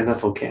this week end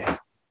up okay?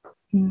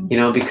 you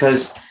know,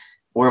 because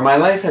where my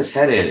life has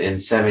headed in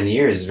 7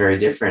 years is very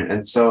different.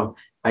 And so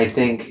I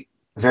think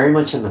very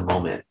much in the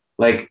moment,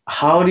 like,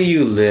 how do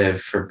you live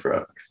for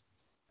Brooke?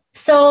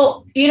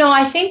 So,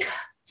 I think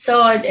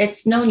so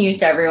it's no news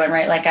to everyone,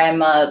 right? Like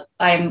I'm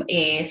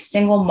a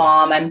single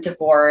mom, I'm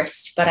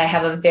divorced, but I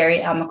have a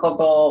very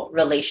amicable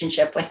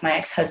relationship with my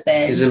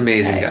ex-husband. He's an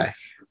amazing guy.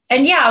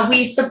 And yeah,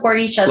 we support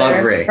each other.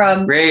 Love Ray.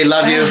 Ray,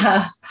 love you.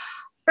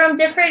 From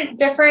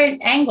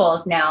different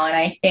angles now. And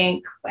I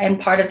think, and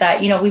part of that,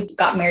 we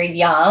got married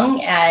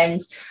young, and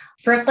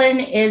Brooklyn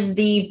is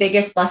the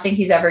biggest blessing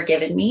he's ever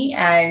given me.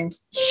 And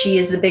she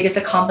is the biggest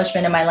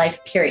accomplishment in my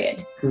life,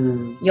 period.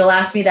 You'll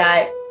ask me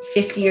that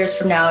 50 years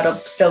from now, it'll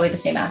still be the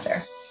same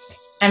answer.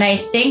 And I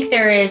think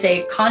there is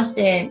a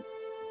constant,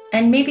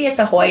 and maybe it's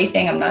a Hawaii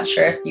thing, I'm not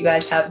sure if you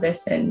guys have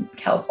this in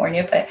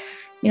California, but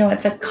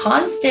it's a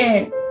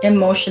constant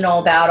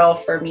emotional battle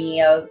for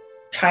me of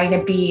trying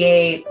to be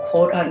a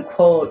quote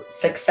unquote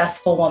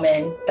successful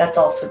woman that's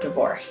also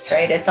divorced,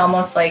 right? It's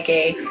almost like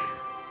a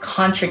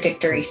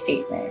contradictory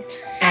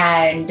statement.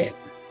 And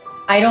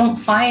I don't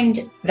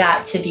find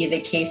that to be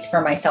the case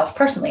for myself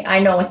personally. I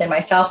know within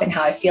myself and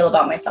how I feel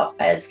about myself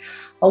as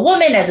a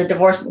woman, as a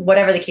divorced,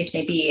 whatever the case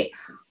may be,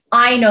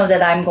 I know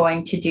that I'm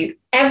going to do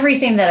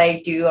everything that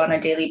I do on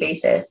a daily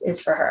basis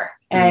is for her.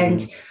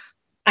 And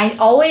I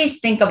always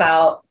think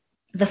about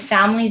the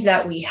families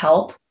that we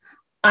help,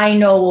 I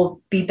know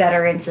will be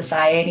better in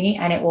society,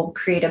 and it will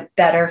create a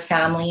better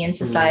family in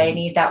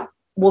society that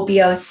will be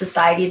a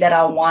society that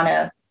I'll want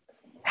to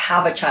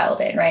have a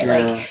child in, right?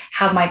 Like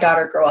have my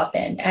daughter grow up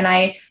in. And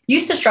I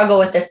used to struggle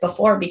with this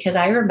before, because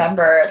I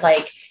remember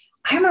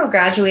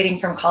graduating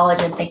from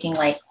college and thinking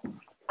like,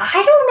 I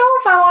don't know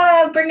if I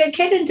want to bring a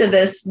kid into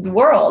this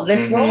world.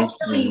 This world's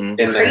really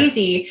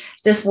crazy.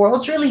 This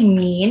world's really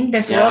mean.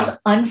 This world's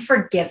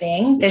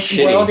unforgiving. This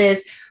world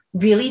is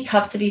really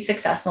tough to be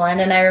successful in.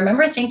 And I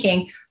remember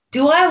thinking,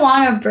 do I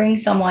want to bring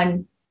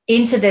someone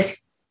into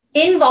this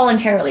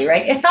involuntarily,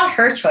 right? It's not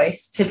her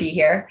choice to be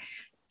here.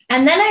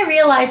 And then I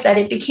realized that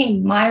it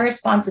became my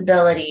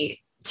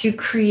responsibility to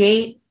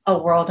create a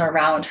world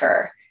around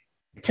her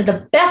to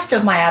the best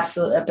of my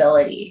absolute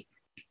ability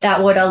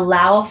that would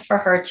allow for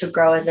her to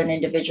grow as an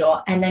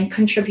individual and then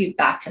contribute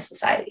back to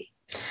society.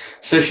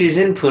 So she's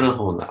in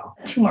Punahou now.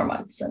 2 more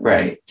months. And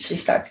then she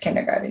starts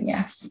kindergarten,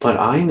 yes. But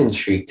I'm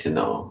intrigued to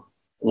know,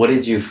 what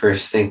did you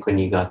first think when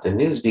you got the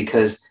news?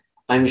 Because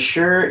I'm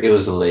sure it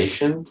was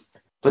elation,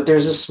 but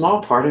there's a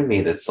small part of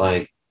me that's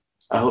like,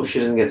 I hope she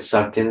doesn't get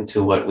sucked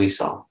into what we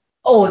saw.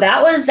 Oh,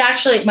 that was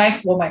actually my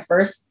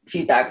first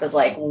feedback was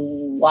like,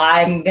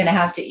 I'm going to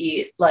have to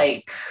eat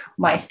like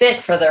my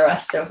spit for the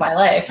rest of my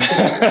life.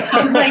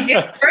 I was like,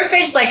 the first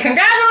page is like,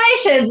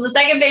 congratulations. The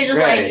second page is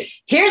like,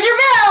 here's your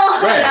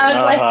bill. And I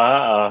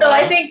was so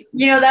I think,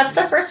 that's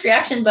the first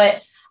reaction,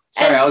 but.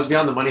 Sorry, I was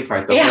beyond the money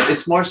part though, but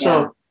it's more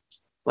so.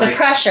 Like, the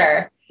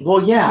pressure.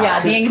 Well,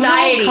 yeah, the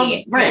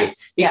anxiety.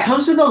 It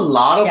comes with a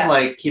lot of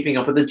like keeping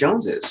up with the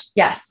Joneses.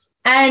 Yes.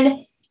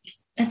 And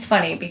it's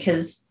funny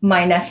because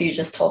my nephew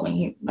just told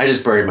me I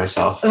just buried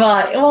myself.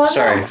 Well,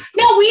 sorry.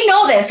 No, we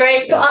know this,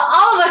 right? Yeah.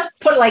 All of us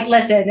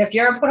listen, if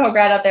you're a Punahou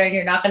grad out there and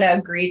you're not going to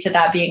agree to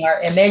that being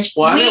our image,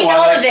 we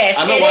know this.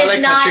 I'm at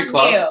Wildlife Country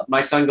Club. My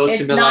son goes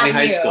to Mililani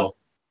High School.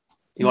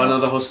 You want to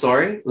know the whole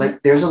story?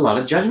 Like, there's a lot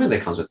of judgment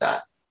that comes with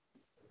that.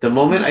 The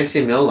moment I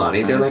say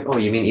Mililani, they're like, oh,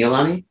 you mean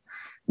Iolani?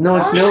 No,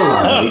 it's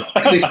Mililani.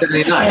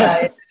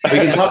 679. We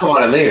can talk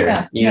about it later.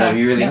 If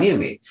you really need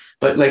me.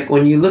 But like,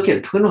 when you look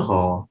at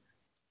Punahou,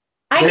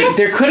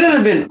 there couldn't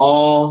have been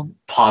all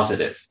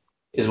positive,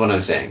 is what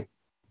I'm saying.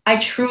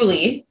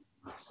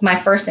 My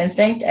first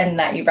instinct, and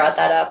that you brought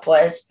that up,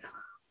 was,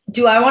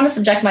 do I want to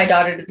subject my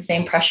daughter to the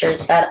same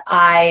pressures that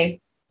I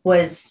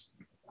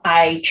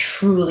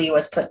truly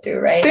was put through,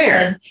 right?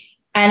 Fair.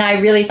 And I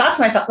really thought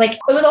to myself, like,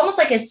 it was almost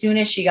like as soon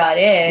as she got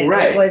in,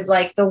 it was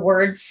like the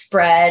word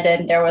spread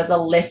and there was a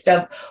list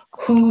of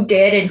who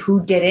did and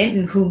who didn't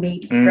and who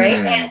made, right?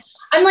 And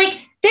I'm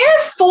like, they're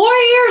 4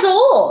 years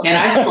old. And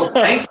I feel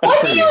thankful.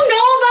 What do you know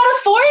about a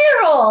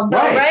 4-year-old,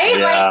 though,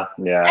 right?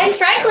 And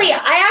frankly,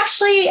 I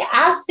actually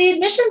asked the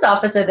admissions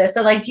officer this.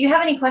 So like, do you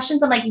have any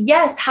questions? I'm like,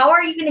 yes. How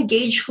are you going to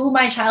gauge who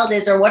my child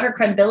is or what her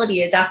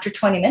credibility is after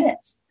 20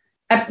 minutes?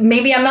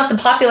 Maybe I'm not the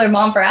popular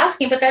mom for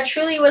asking, but that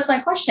truly was my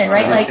question,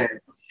 right? I'm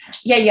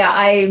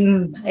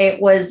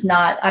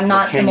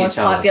not the most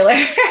popular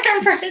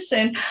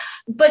person,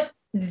 but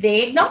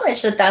they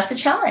acknowledge that that's a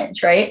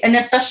challenge, right? And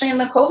especially in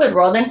the COVID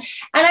world. And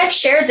I've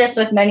shared this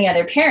with many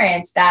other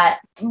parents, that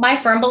my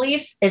firm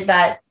belief is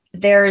that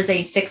there is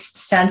a sixth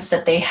sense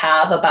that they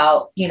have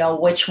about,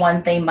 which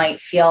ones they might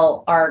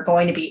feel are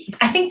going to be.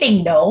 I think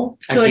they know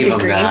to a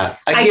degree.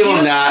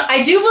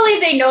 I do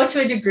believe they know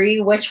to a degree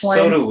which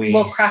ones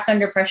will crack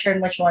under pressure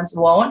and which ones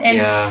won't.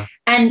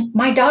 And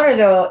my daughter,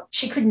 though,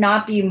 she could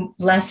not be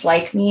less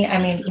like me. I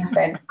mean,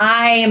 listen,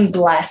 I am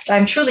blessed.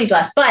 I'm truly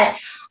blessed. But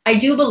I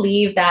do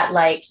believe that,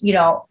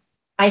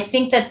 I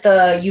think that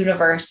the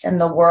universe and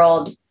the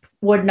world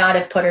would not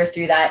have put her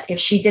through that if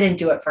she didn't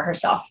do it for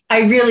herself.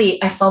 I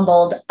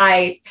fumbled.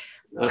 I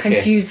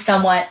confuse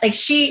someone. Like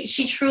she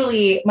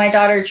truly, my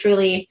daughter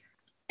truly,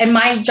 and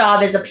my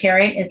job as a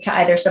parent is to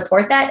either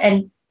support that.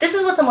 And this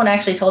is what someone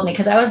actually told me,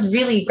 because I was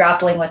really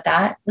grappling with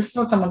that. This is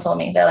what someone told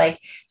me. They're like,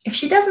 if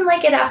she doesn't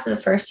like it after the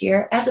first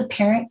year, as a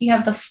parent, you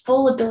have the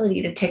full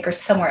ability to take her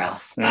somewhere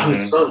else. Oh,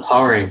 it's so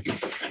empowering.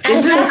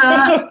 Isn't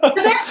that?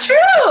 That's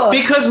true.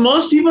 Because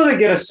most people that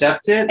get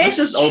accepted, let's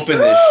just open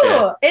this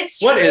shit. It's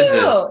true. What is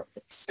this? So,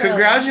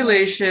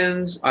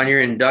 congratulations on your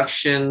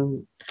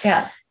induction.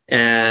 Yeah.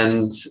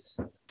 And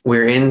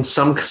we're in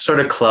some sort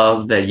of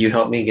club that you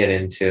helped me get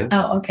into.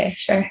 Oh, okay,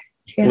 sure.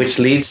 Yeah. Which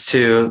leads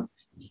to,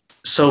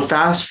 so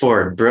fast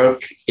forward,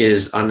 Brooke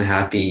is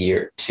unhappy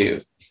year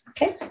 2.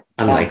 Okay.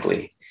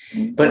 Unlikely.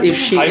 But if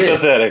she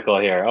hypothetical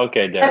here.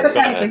 Okay,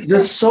 Derek. The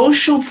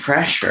social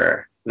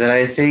pressure that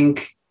I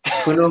think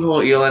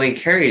Punahou Iolani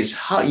carries,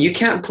 you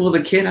can't pull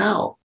the kid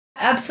out.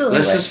 Absolutely.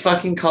 Let's just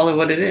fucking call it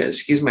what it is.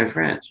 Excuse my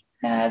French.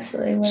 Yeah,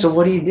 absolutely would. So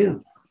what do you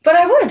do? But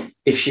I would.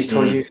 If she's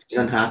told you she's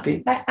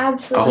unhappy? I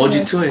absolutely I'll hold would.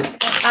 you to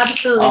it.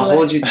 Absolutely I'll would.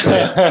 hold you to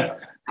it.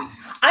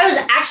 I was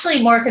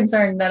actually more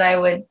concerned that I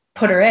would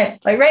put her in.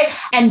 Like, right.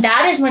 And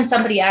that is when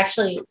somebody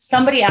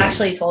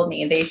actually told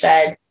me, they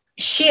said,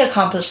 she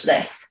accomplished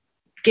this.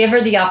 Give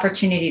her the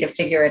opportunity to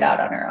figure it out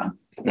on her own.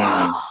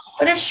 Wow.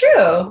 But it's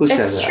true. Who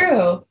says it's that?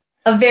 true.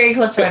 A very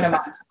close friend of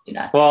mine told me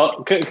that.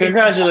 Well,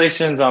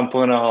 congratulations on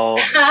Punahou.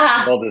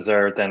 Well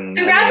deserved. And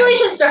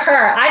congratulations to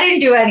her. I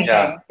didn't do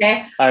anything.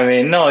 Okay. I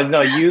mean, no,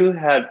 you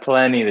had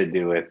plenty to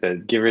do with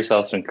it. Give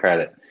yourself some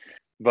credit.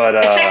 But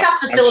I checked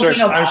off the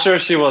Filipino I'm box. sure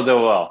she will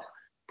do well.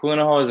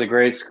 Punahou is a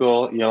great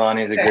school.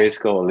 Iolani is a great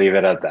school. We'll leave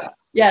it at that.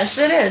 Yes,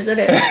 it is. It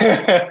is.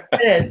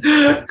 It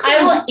is.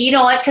 I will, you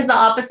know what? Because the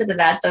opposite of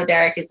that, though,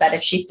 Derek, is that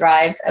if she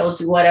thrives, I will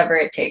do whatever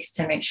it takes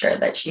to make sure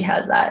that she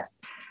has that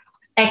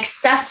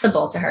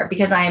accessible to her,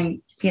 because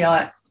I'm,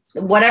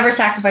 whatever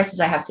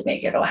sacrifices I have to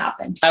make, it'll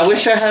happen. I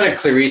wish I had a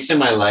Clarice in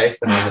my life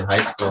when I was in high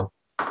school.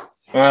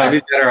 I'd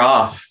be better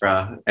off,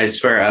 bro. I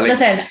swear.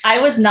 Listen, I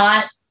was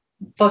not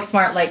book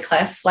smart like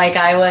Cliff. Like,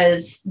 I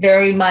was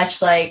very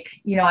much like,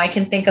 I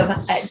can think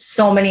of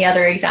so many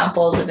other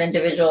examples of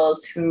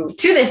individuals who,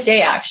 to this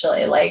day,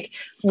 actually, like,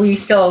 we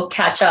still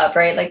catch up,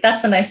 right? Like,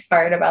 that's the nice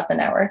part about the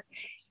network.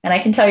 And I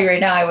can tell you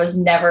right now, I was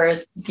never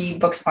the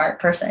book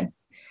smart person.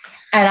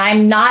 And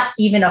I'm not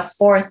even a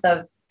fourth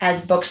of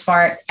as book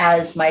smart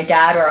as my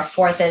dad, or a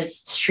fourth as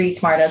street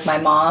smart as my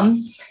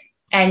mom.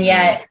 And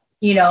yet,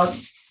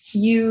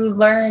 you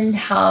learn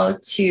how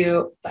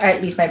to, or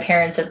at least my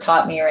parents have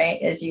taught me,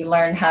 right, is you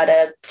learn how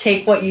to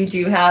take what you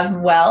do have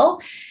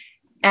well.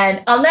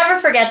 And I'll never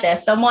forget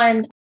this.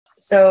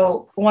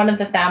 So one of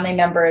the family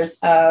members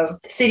of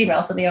City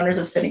Mill, so the owners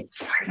of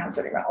not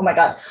City Mill, oh my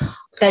God,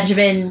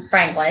 Benjamin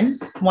Franklin,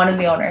 one of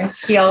the owners,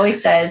 he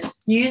always says,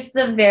 use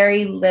the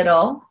very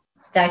little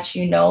that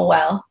you know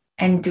well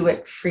and do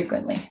it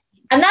frequently.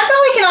 And that's all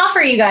I can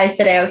offer you guys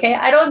today, okay?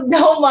 I don't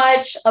know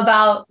much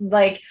about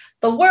like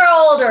the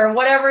world or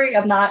whatever.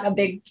 I'm not a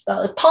big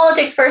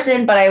politics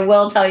person, but I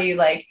will tell you,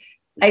 like,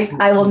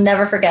 I will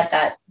never forget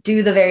that.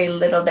 Do the very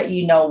little that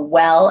you know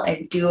well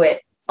and do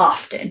it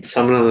often.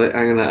 So I'm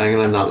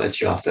gonna not let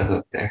you off the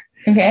hook there.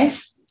 Okay.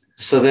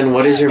 So then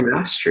what is your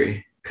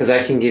mastery? Because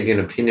I can give you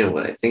an opinion of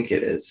what I think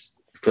it is.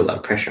 Put a lot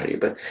of pressure on you,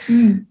 but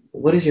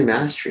what is your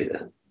mastery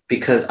then?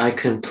 Because I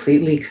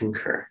completely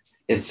concur.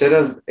 Instead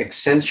of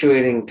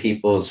accentuating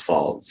people's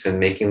faults and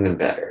making them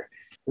better,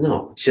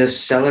 no,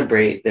 just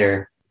celebrate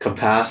their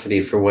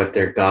capacity for what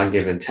their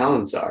God-given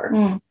talents are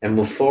and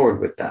move forward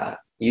with that.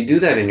 You do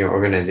that in your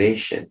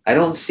organization. I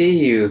don't see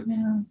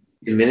you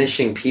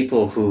diminishing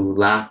people who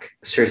lack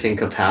certain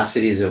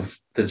capacities of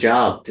the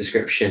job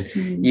description.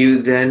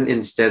 You then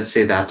instead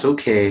say that's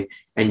okay,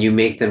 and you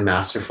make them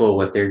masterful at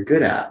what they're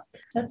good at.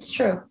 That's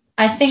true.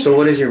 I think. So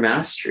what is your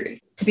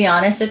mastery? To be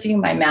honest with you,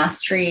 my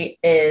mastery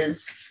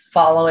is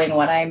following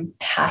what I'm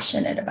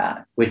passionate about.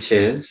 Which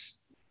is?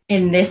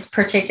 In this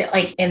particular,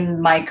 like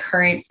in my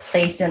current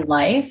place in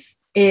life,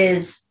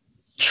 is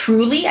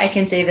truly, I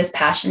can say this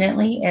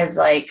passionately, is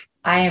like,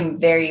 I am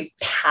very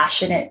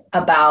passionate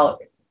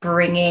about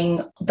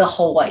bringing the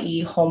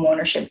Hawaii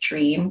homeownership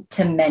dream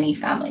to many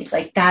families.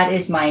 Like, that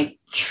is my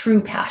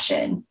true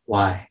passion.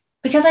 Why?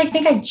 Because I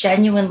think I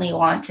genuinely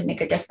want to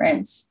make a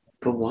difference.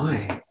 But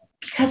why?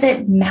 Because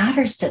it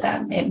matters to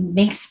them. It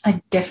makes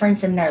a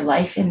difference in their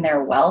life, in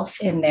their wealth,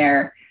 in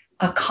their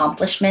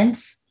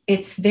accomplishments.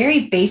 It's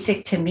very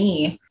basic to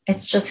me.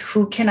 It's just,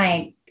 who can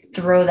I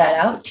throw that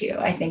out to,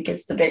 I think,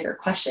 is the bigger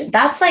question.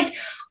 That's like,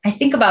 I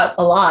think about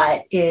a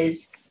lot,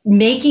 is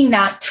making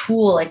that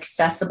tool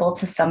accessible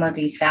to some of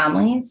these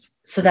families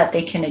so that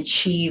they can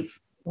achieve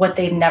what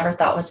they never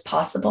thought was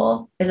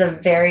possible.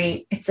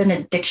 It's an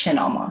addiction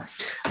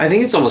almost. I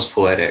think it's almost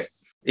poetic.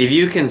 If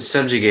you can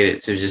subjugate it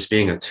to just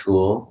being a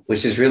tool,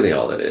 which is really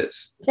all it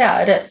is.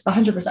 Yeah, it is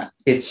 100%.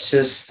 It's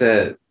just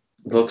that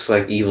books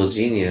like Evil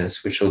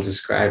Genius, which will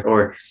describe,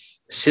 or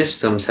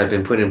systems have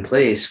been put in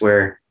place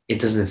where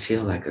it doesn't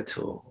feel like a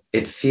tool.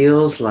 It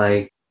feels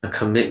like a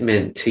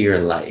commitment to your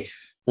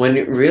life when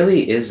it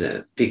really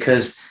isn't,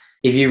 because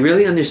if you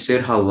really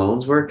understood how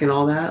loans work and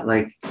all that,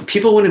 like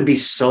people wouldn't be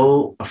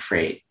so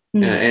afraid.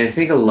 And I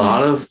think a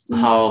lot of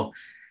how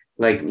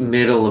like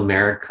middle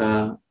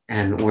America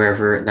and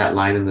wherever that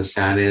line in the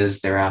sand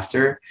is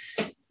thereafter,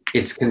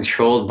 it's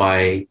controlled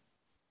by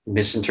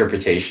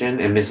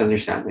misinterpretation and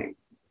misunderstanding.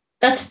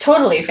 That's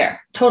totally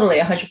fair. Totally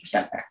 100%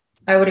 fair.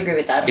 I would agree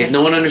with that. 100%. If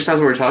no one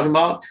understands what we're talking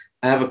about,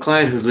 I have a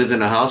client who's lived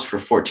in a house for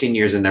 14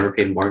 years and never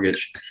paid a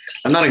mortgage.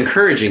 I'm not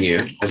encouraging you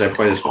as I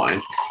pour this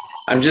wine.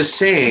 I'm just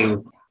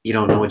saying you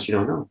don't know what you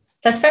don't know.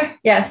 That's fair.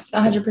 Yes,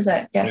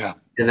 100%. Yes. Yeah.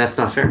 And that's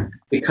not fair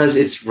because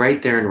it's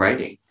right there in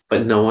writing,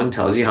 but no one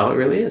tells you how it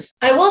really is.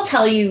 I will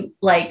tell you,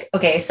 like,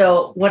 okay,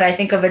 so when I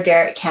think of a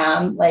Derek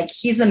Cam, like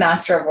he's the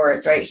master of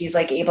words, right? He's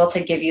like able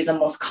to give you the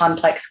most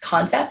complex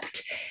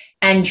concept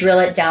and drill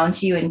it down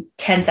to you in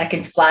 10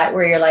 seconds flat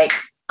where you're like,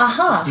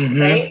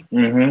 right?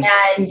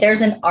 And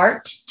there's an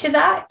art to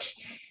that.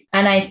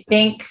 And I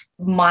think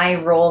my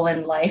role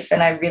in life,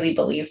 and I really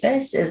believe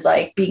this, is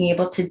like being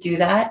able to do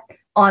that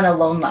on a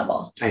loan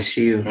level. I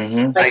see you.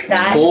 Like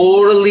that.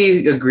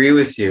 Totally agree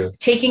with you.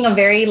 Taking a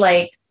very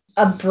like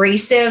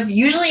abrasive,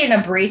 usually an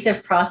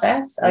abrasive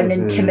process, an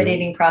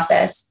intimidating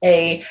process.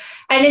 And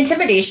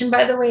intimidation,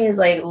 by the way, is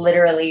like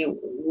literally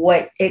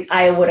what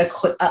I would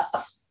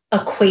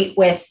equate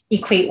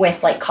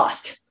with like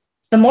cost.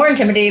 The more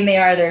intimidating they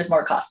are, there's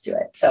more cost to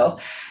it. So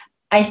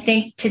I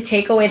think to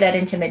take away that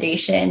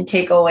intimidation,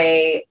 take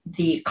away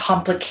the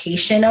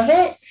complication of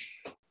it,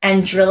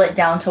 and drill it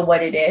down to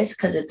what it is,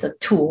 because it's a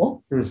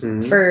tool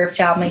for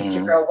families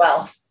to grow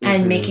wealth,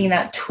 and making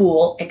that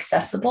tool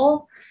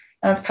accessible.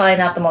 And that's probably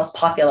not the most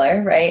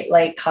popular, right?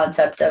 Like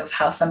concept of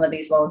how some of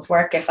these loans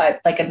work. If I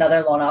like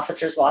another loan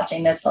officer's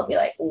watching this, they'll be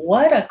like,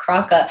 what a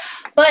crocker.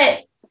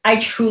 But I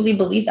truly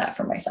believe that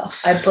for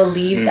myself. I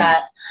believe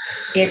that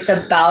it's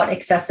about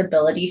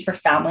accessibility for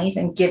families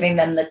and giving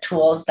them the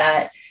tools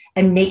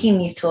and making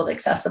these tools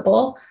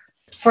accessible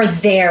for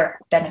their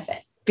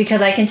benefit.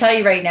 Because I can tell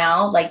you right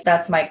now, like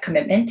that's my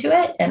commitment to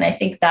it. And I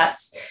think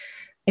that's,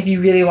 if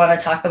you really want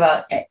to talk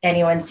about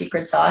anyone's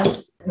secret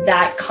sauce,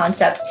 that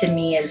concept to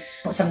me is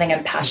something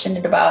I'm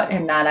passionate about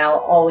and that I'll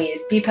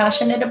always be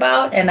passionate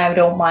about. And I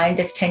don't mind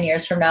if 10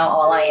 years from now,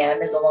 all I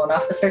am is a loan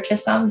officer to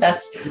some.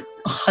 That's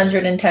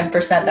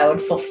 110% that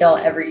would fulfill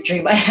every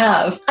dream I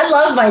have. I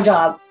love my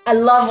job. I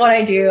love what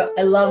I do.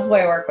 I love who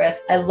I work with.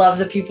 I love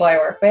the people I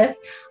work with.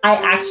 I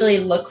actually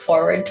look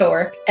forward to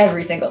work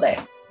every single day.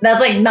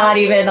 That's like not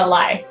even a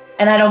lie.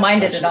 And I don't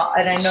mind it at all.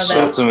 And I know that.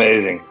 That's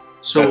amazing.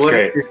 So That's what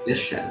great. is your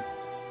mission?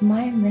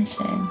 My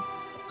mission.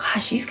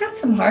 Gosh, she's got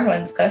some hard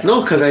ones, Cliff.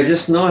 No, because I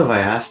just know if I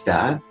asked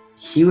Dad,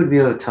 he would be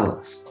able to tell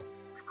us.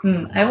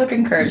 I would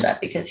encourage that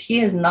because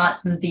he is not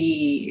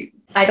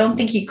I don't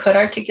think he could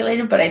articulate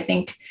it, but I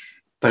think.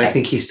 But I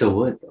think he still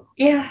would, though.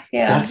 Yeah.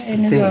 That's in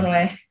his own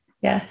way.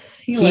 Yes,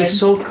 he would. He's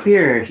so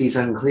clear, he's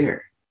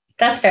unclear.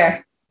 That's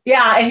fair.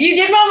 Yeah, if you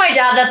did know my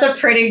dad, that's a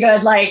pretty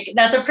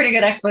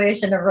good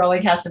explanation of Rolly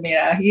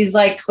Casamina. He's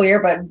like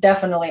clear, but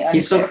definitely unclear.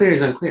 He's so clear,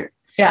 he's unclear.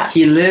 Yeah.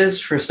 He lives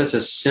for such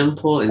a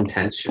simple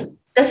intention.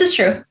 This is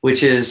true.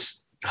 Which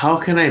is, how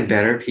can I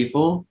better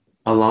people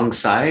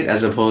alongside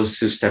as opposed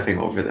to stepping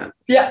over them?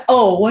 Yeah.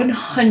 Oh,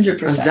 100%.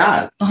 That's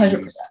Dad.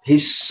 100%.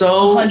 He's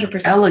so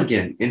 100%.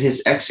 elegant in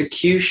his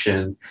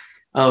execution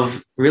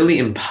of really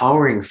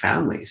empowering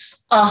families.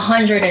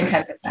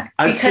 110%.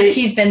 Because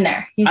he's been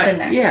there. He's been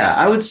there. Yeah,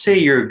 I would say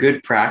your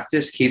good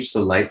practice keeps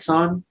the lights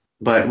on,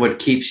 but what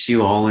keeps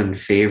you all in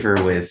favor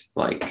with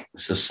like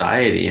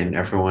society and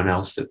everyone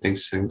else that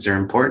thinks things are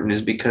important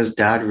is because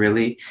Dad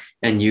really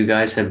and you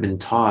guys have been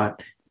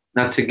taught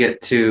not to get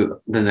to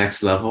the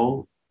next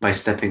level by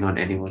stepping on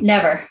anyone.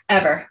 Never,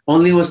 ever.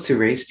 Only was to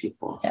raise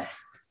people.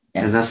 Yes.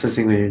 And that's the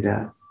thing with your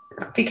dad.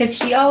 Yeah.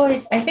 Because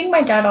I think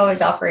my dad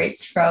always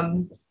operates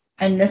from,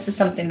 and this is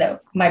something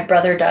that my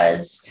brother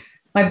does.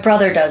 My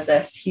brother does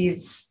this.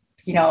 He's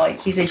a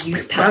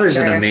youth pastor. Brother's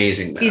an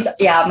amazing man.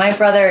 My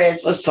brother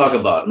is. Let's talk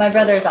about it. My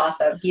brother is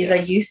awesome. He's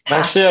a youth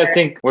pastor. Actually, I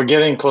think we're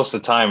getting close to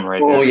time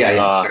right now. Oh,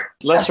 yeah. Sure.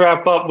 Let's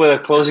wrap up with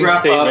a closing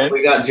statement.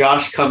 We got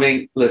Josh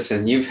coming.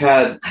 Listen, you've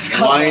had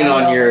wine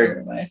on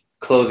your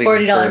clothing.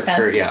 $40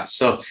 pants. Yeah.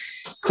 So,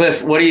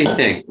 Cliff, what do you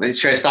think?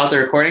 Should I stop the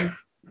recording?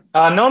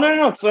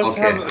 No. Let's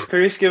have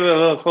Clarice give a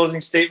little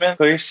closing statement.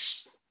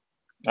 Clarice,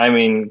 I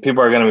mean,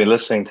 people are going to be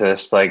listening to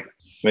this. Like,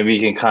 maybe you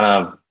can kind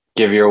of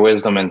give your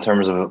wisdom in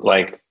terms of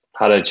like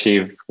how to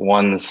achieve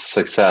one's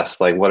success.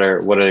 Like, what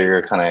are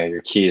your kind of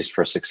your keys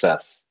for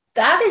success?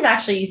 That is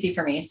actually easy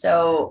for me.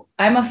 So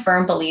I'm a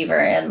firm believer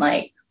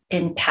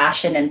in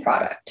passion and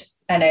product.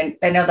 And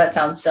I know that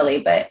sounds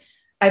silly, but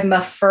I'm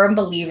a firm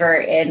believer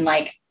in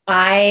like,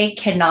 I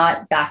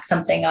cannot back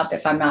something up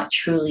if I'm not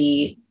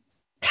truly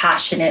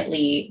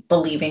passionately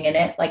believing in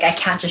it. Like I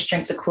can't just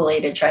drink the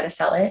Kool-Aid and try to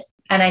sell it.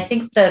 And I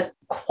think the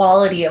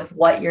quality of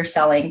what you're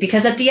selling,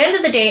 because at the end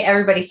of the day,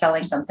 everybody's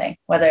selling something,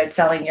 whether it's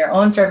selling your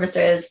own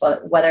services,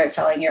 whether it's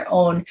selling your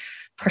own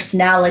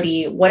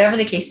personality, whatever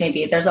the case may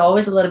be, there's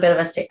always a little bit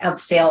of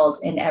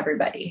sales in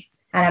everybody.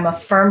 And I'm a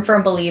firm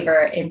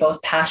believer in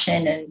both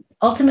passion and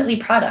ultimately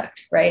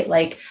product, right?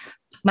 Like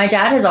my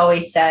dad has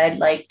always said,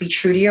 like, be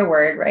true to your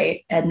word,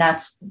 right? And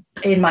that's,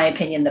 in my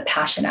opinion, the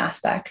passion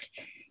aspect.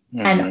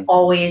 And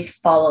always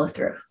follow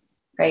through,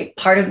 right?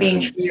 Part of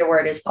being true to your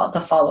word is the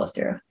follow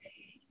through.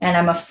 And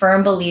I'm a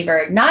firm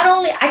believer, not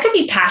only I could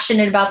be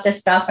passionate about this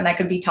stuff and I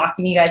could be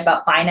talking to you guys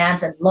about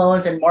finance and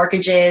loans and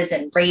mortgages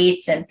and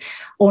rates and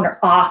owner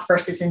occ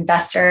versus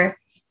investor.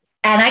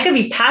 And I could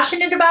be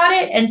passionate about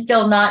it and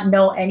still not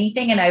know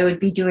anything. And I would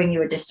be doing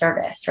you a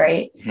disservice,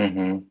 right?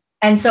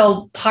 And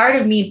so part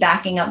of me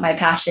backing up my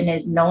passion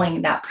is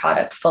knowing that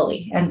product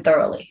fully and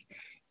thoroughly.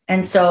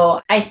 And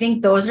so I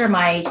think those are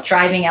my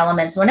driving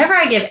elements. Whenever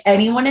I give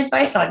anyone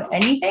advice on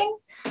anything,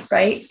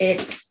 right,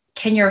 it's,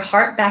 can your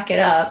heart back it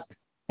up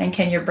and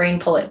can your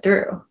brain pull it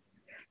through?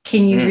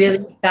 Can you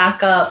really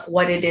back up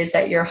what it is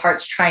that your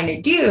heart's trying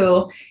to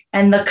do?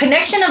 And the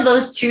connection of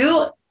those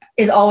two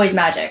is always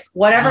magic,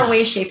 whatever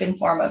way, shape, and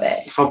form of it.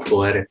 How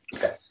poetic.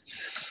 So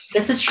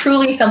this is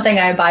truly something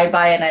I abide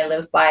by and I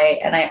live by,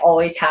 and I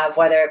always have,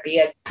 whether it be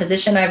a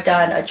position I've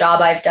done, a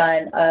job I've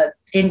done, a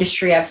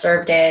industry I've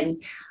served in,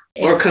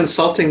 or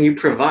consulting you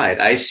provide.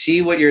 I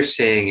see what you're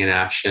saying in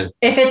action.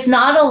 If it's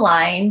not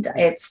aligned,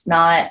 it's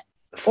not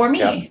for me.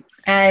 Yeah.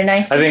 And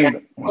I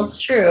think that's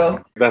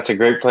true. That's a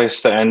great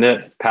place to end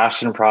it.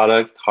 Passion,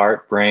 product,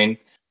 heart, brain,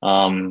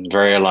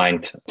 very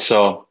aligned.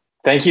 So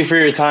thank you for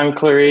your time,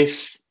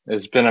 Clarice.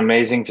 It's been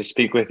amazing to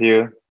speak with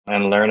you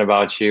and learn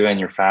about you and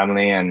your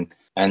family and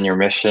your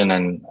mission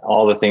and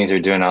all the things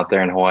you're doing out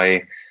there in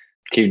Hawaii.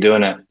 Keep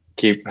doing it.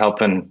 Keep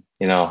helping,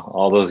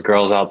 all those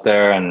girls out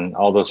there and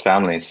all those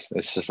families.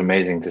 It's just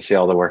amazing to see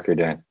all the work you're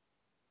doing.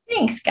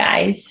 Thanks,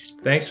 guys.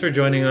 Thanks for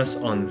joining us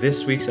on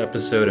this week's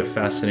episode of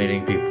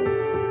Fascinating People.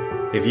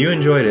 If you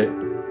enjoyed it,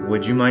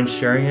 would you mind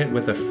sharing it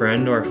with a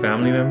friend or a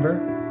family member?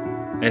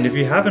 And if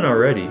you haven't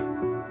already,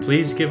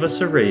 please give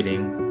us a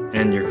rating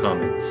and your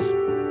comments.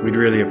 We'd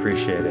really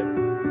appreciate it.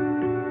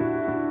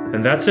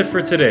 And that's it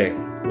for today.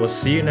 We'll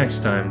see you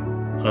next time.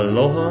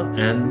 Aloha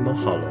and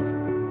mahalo.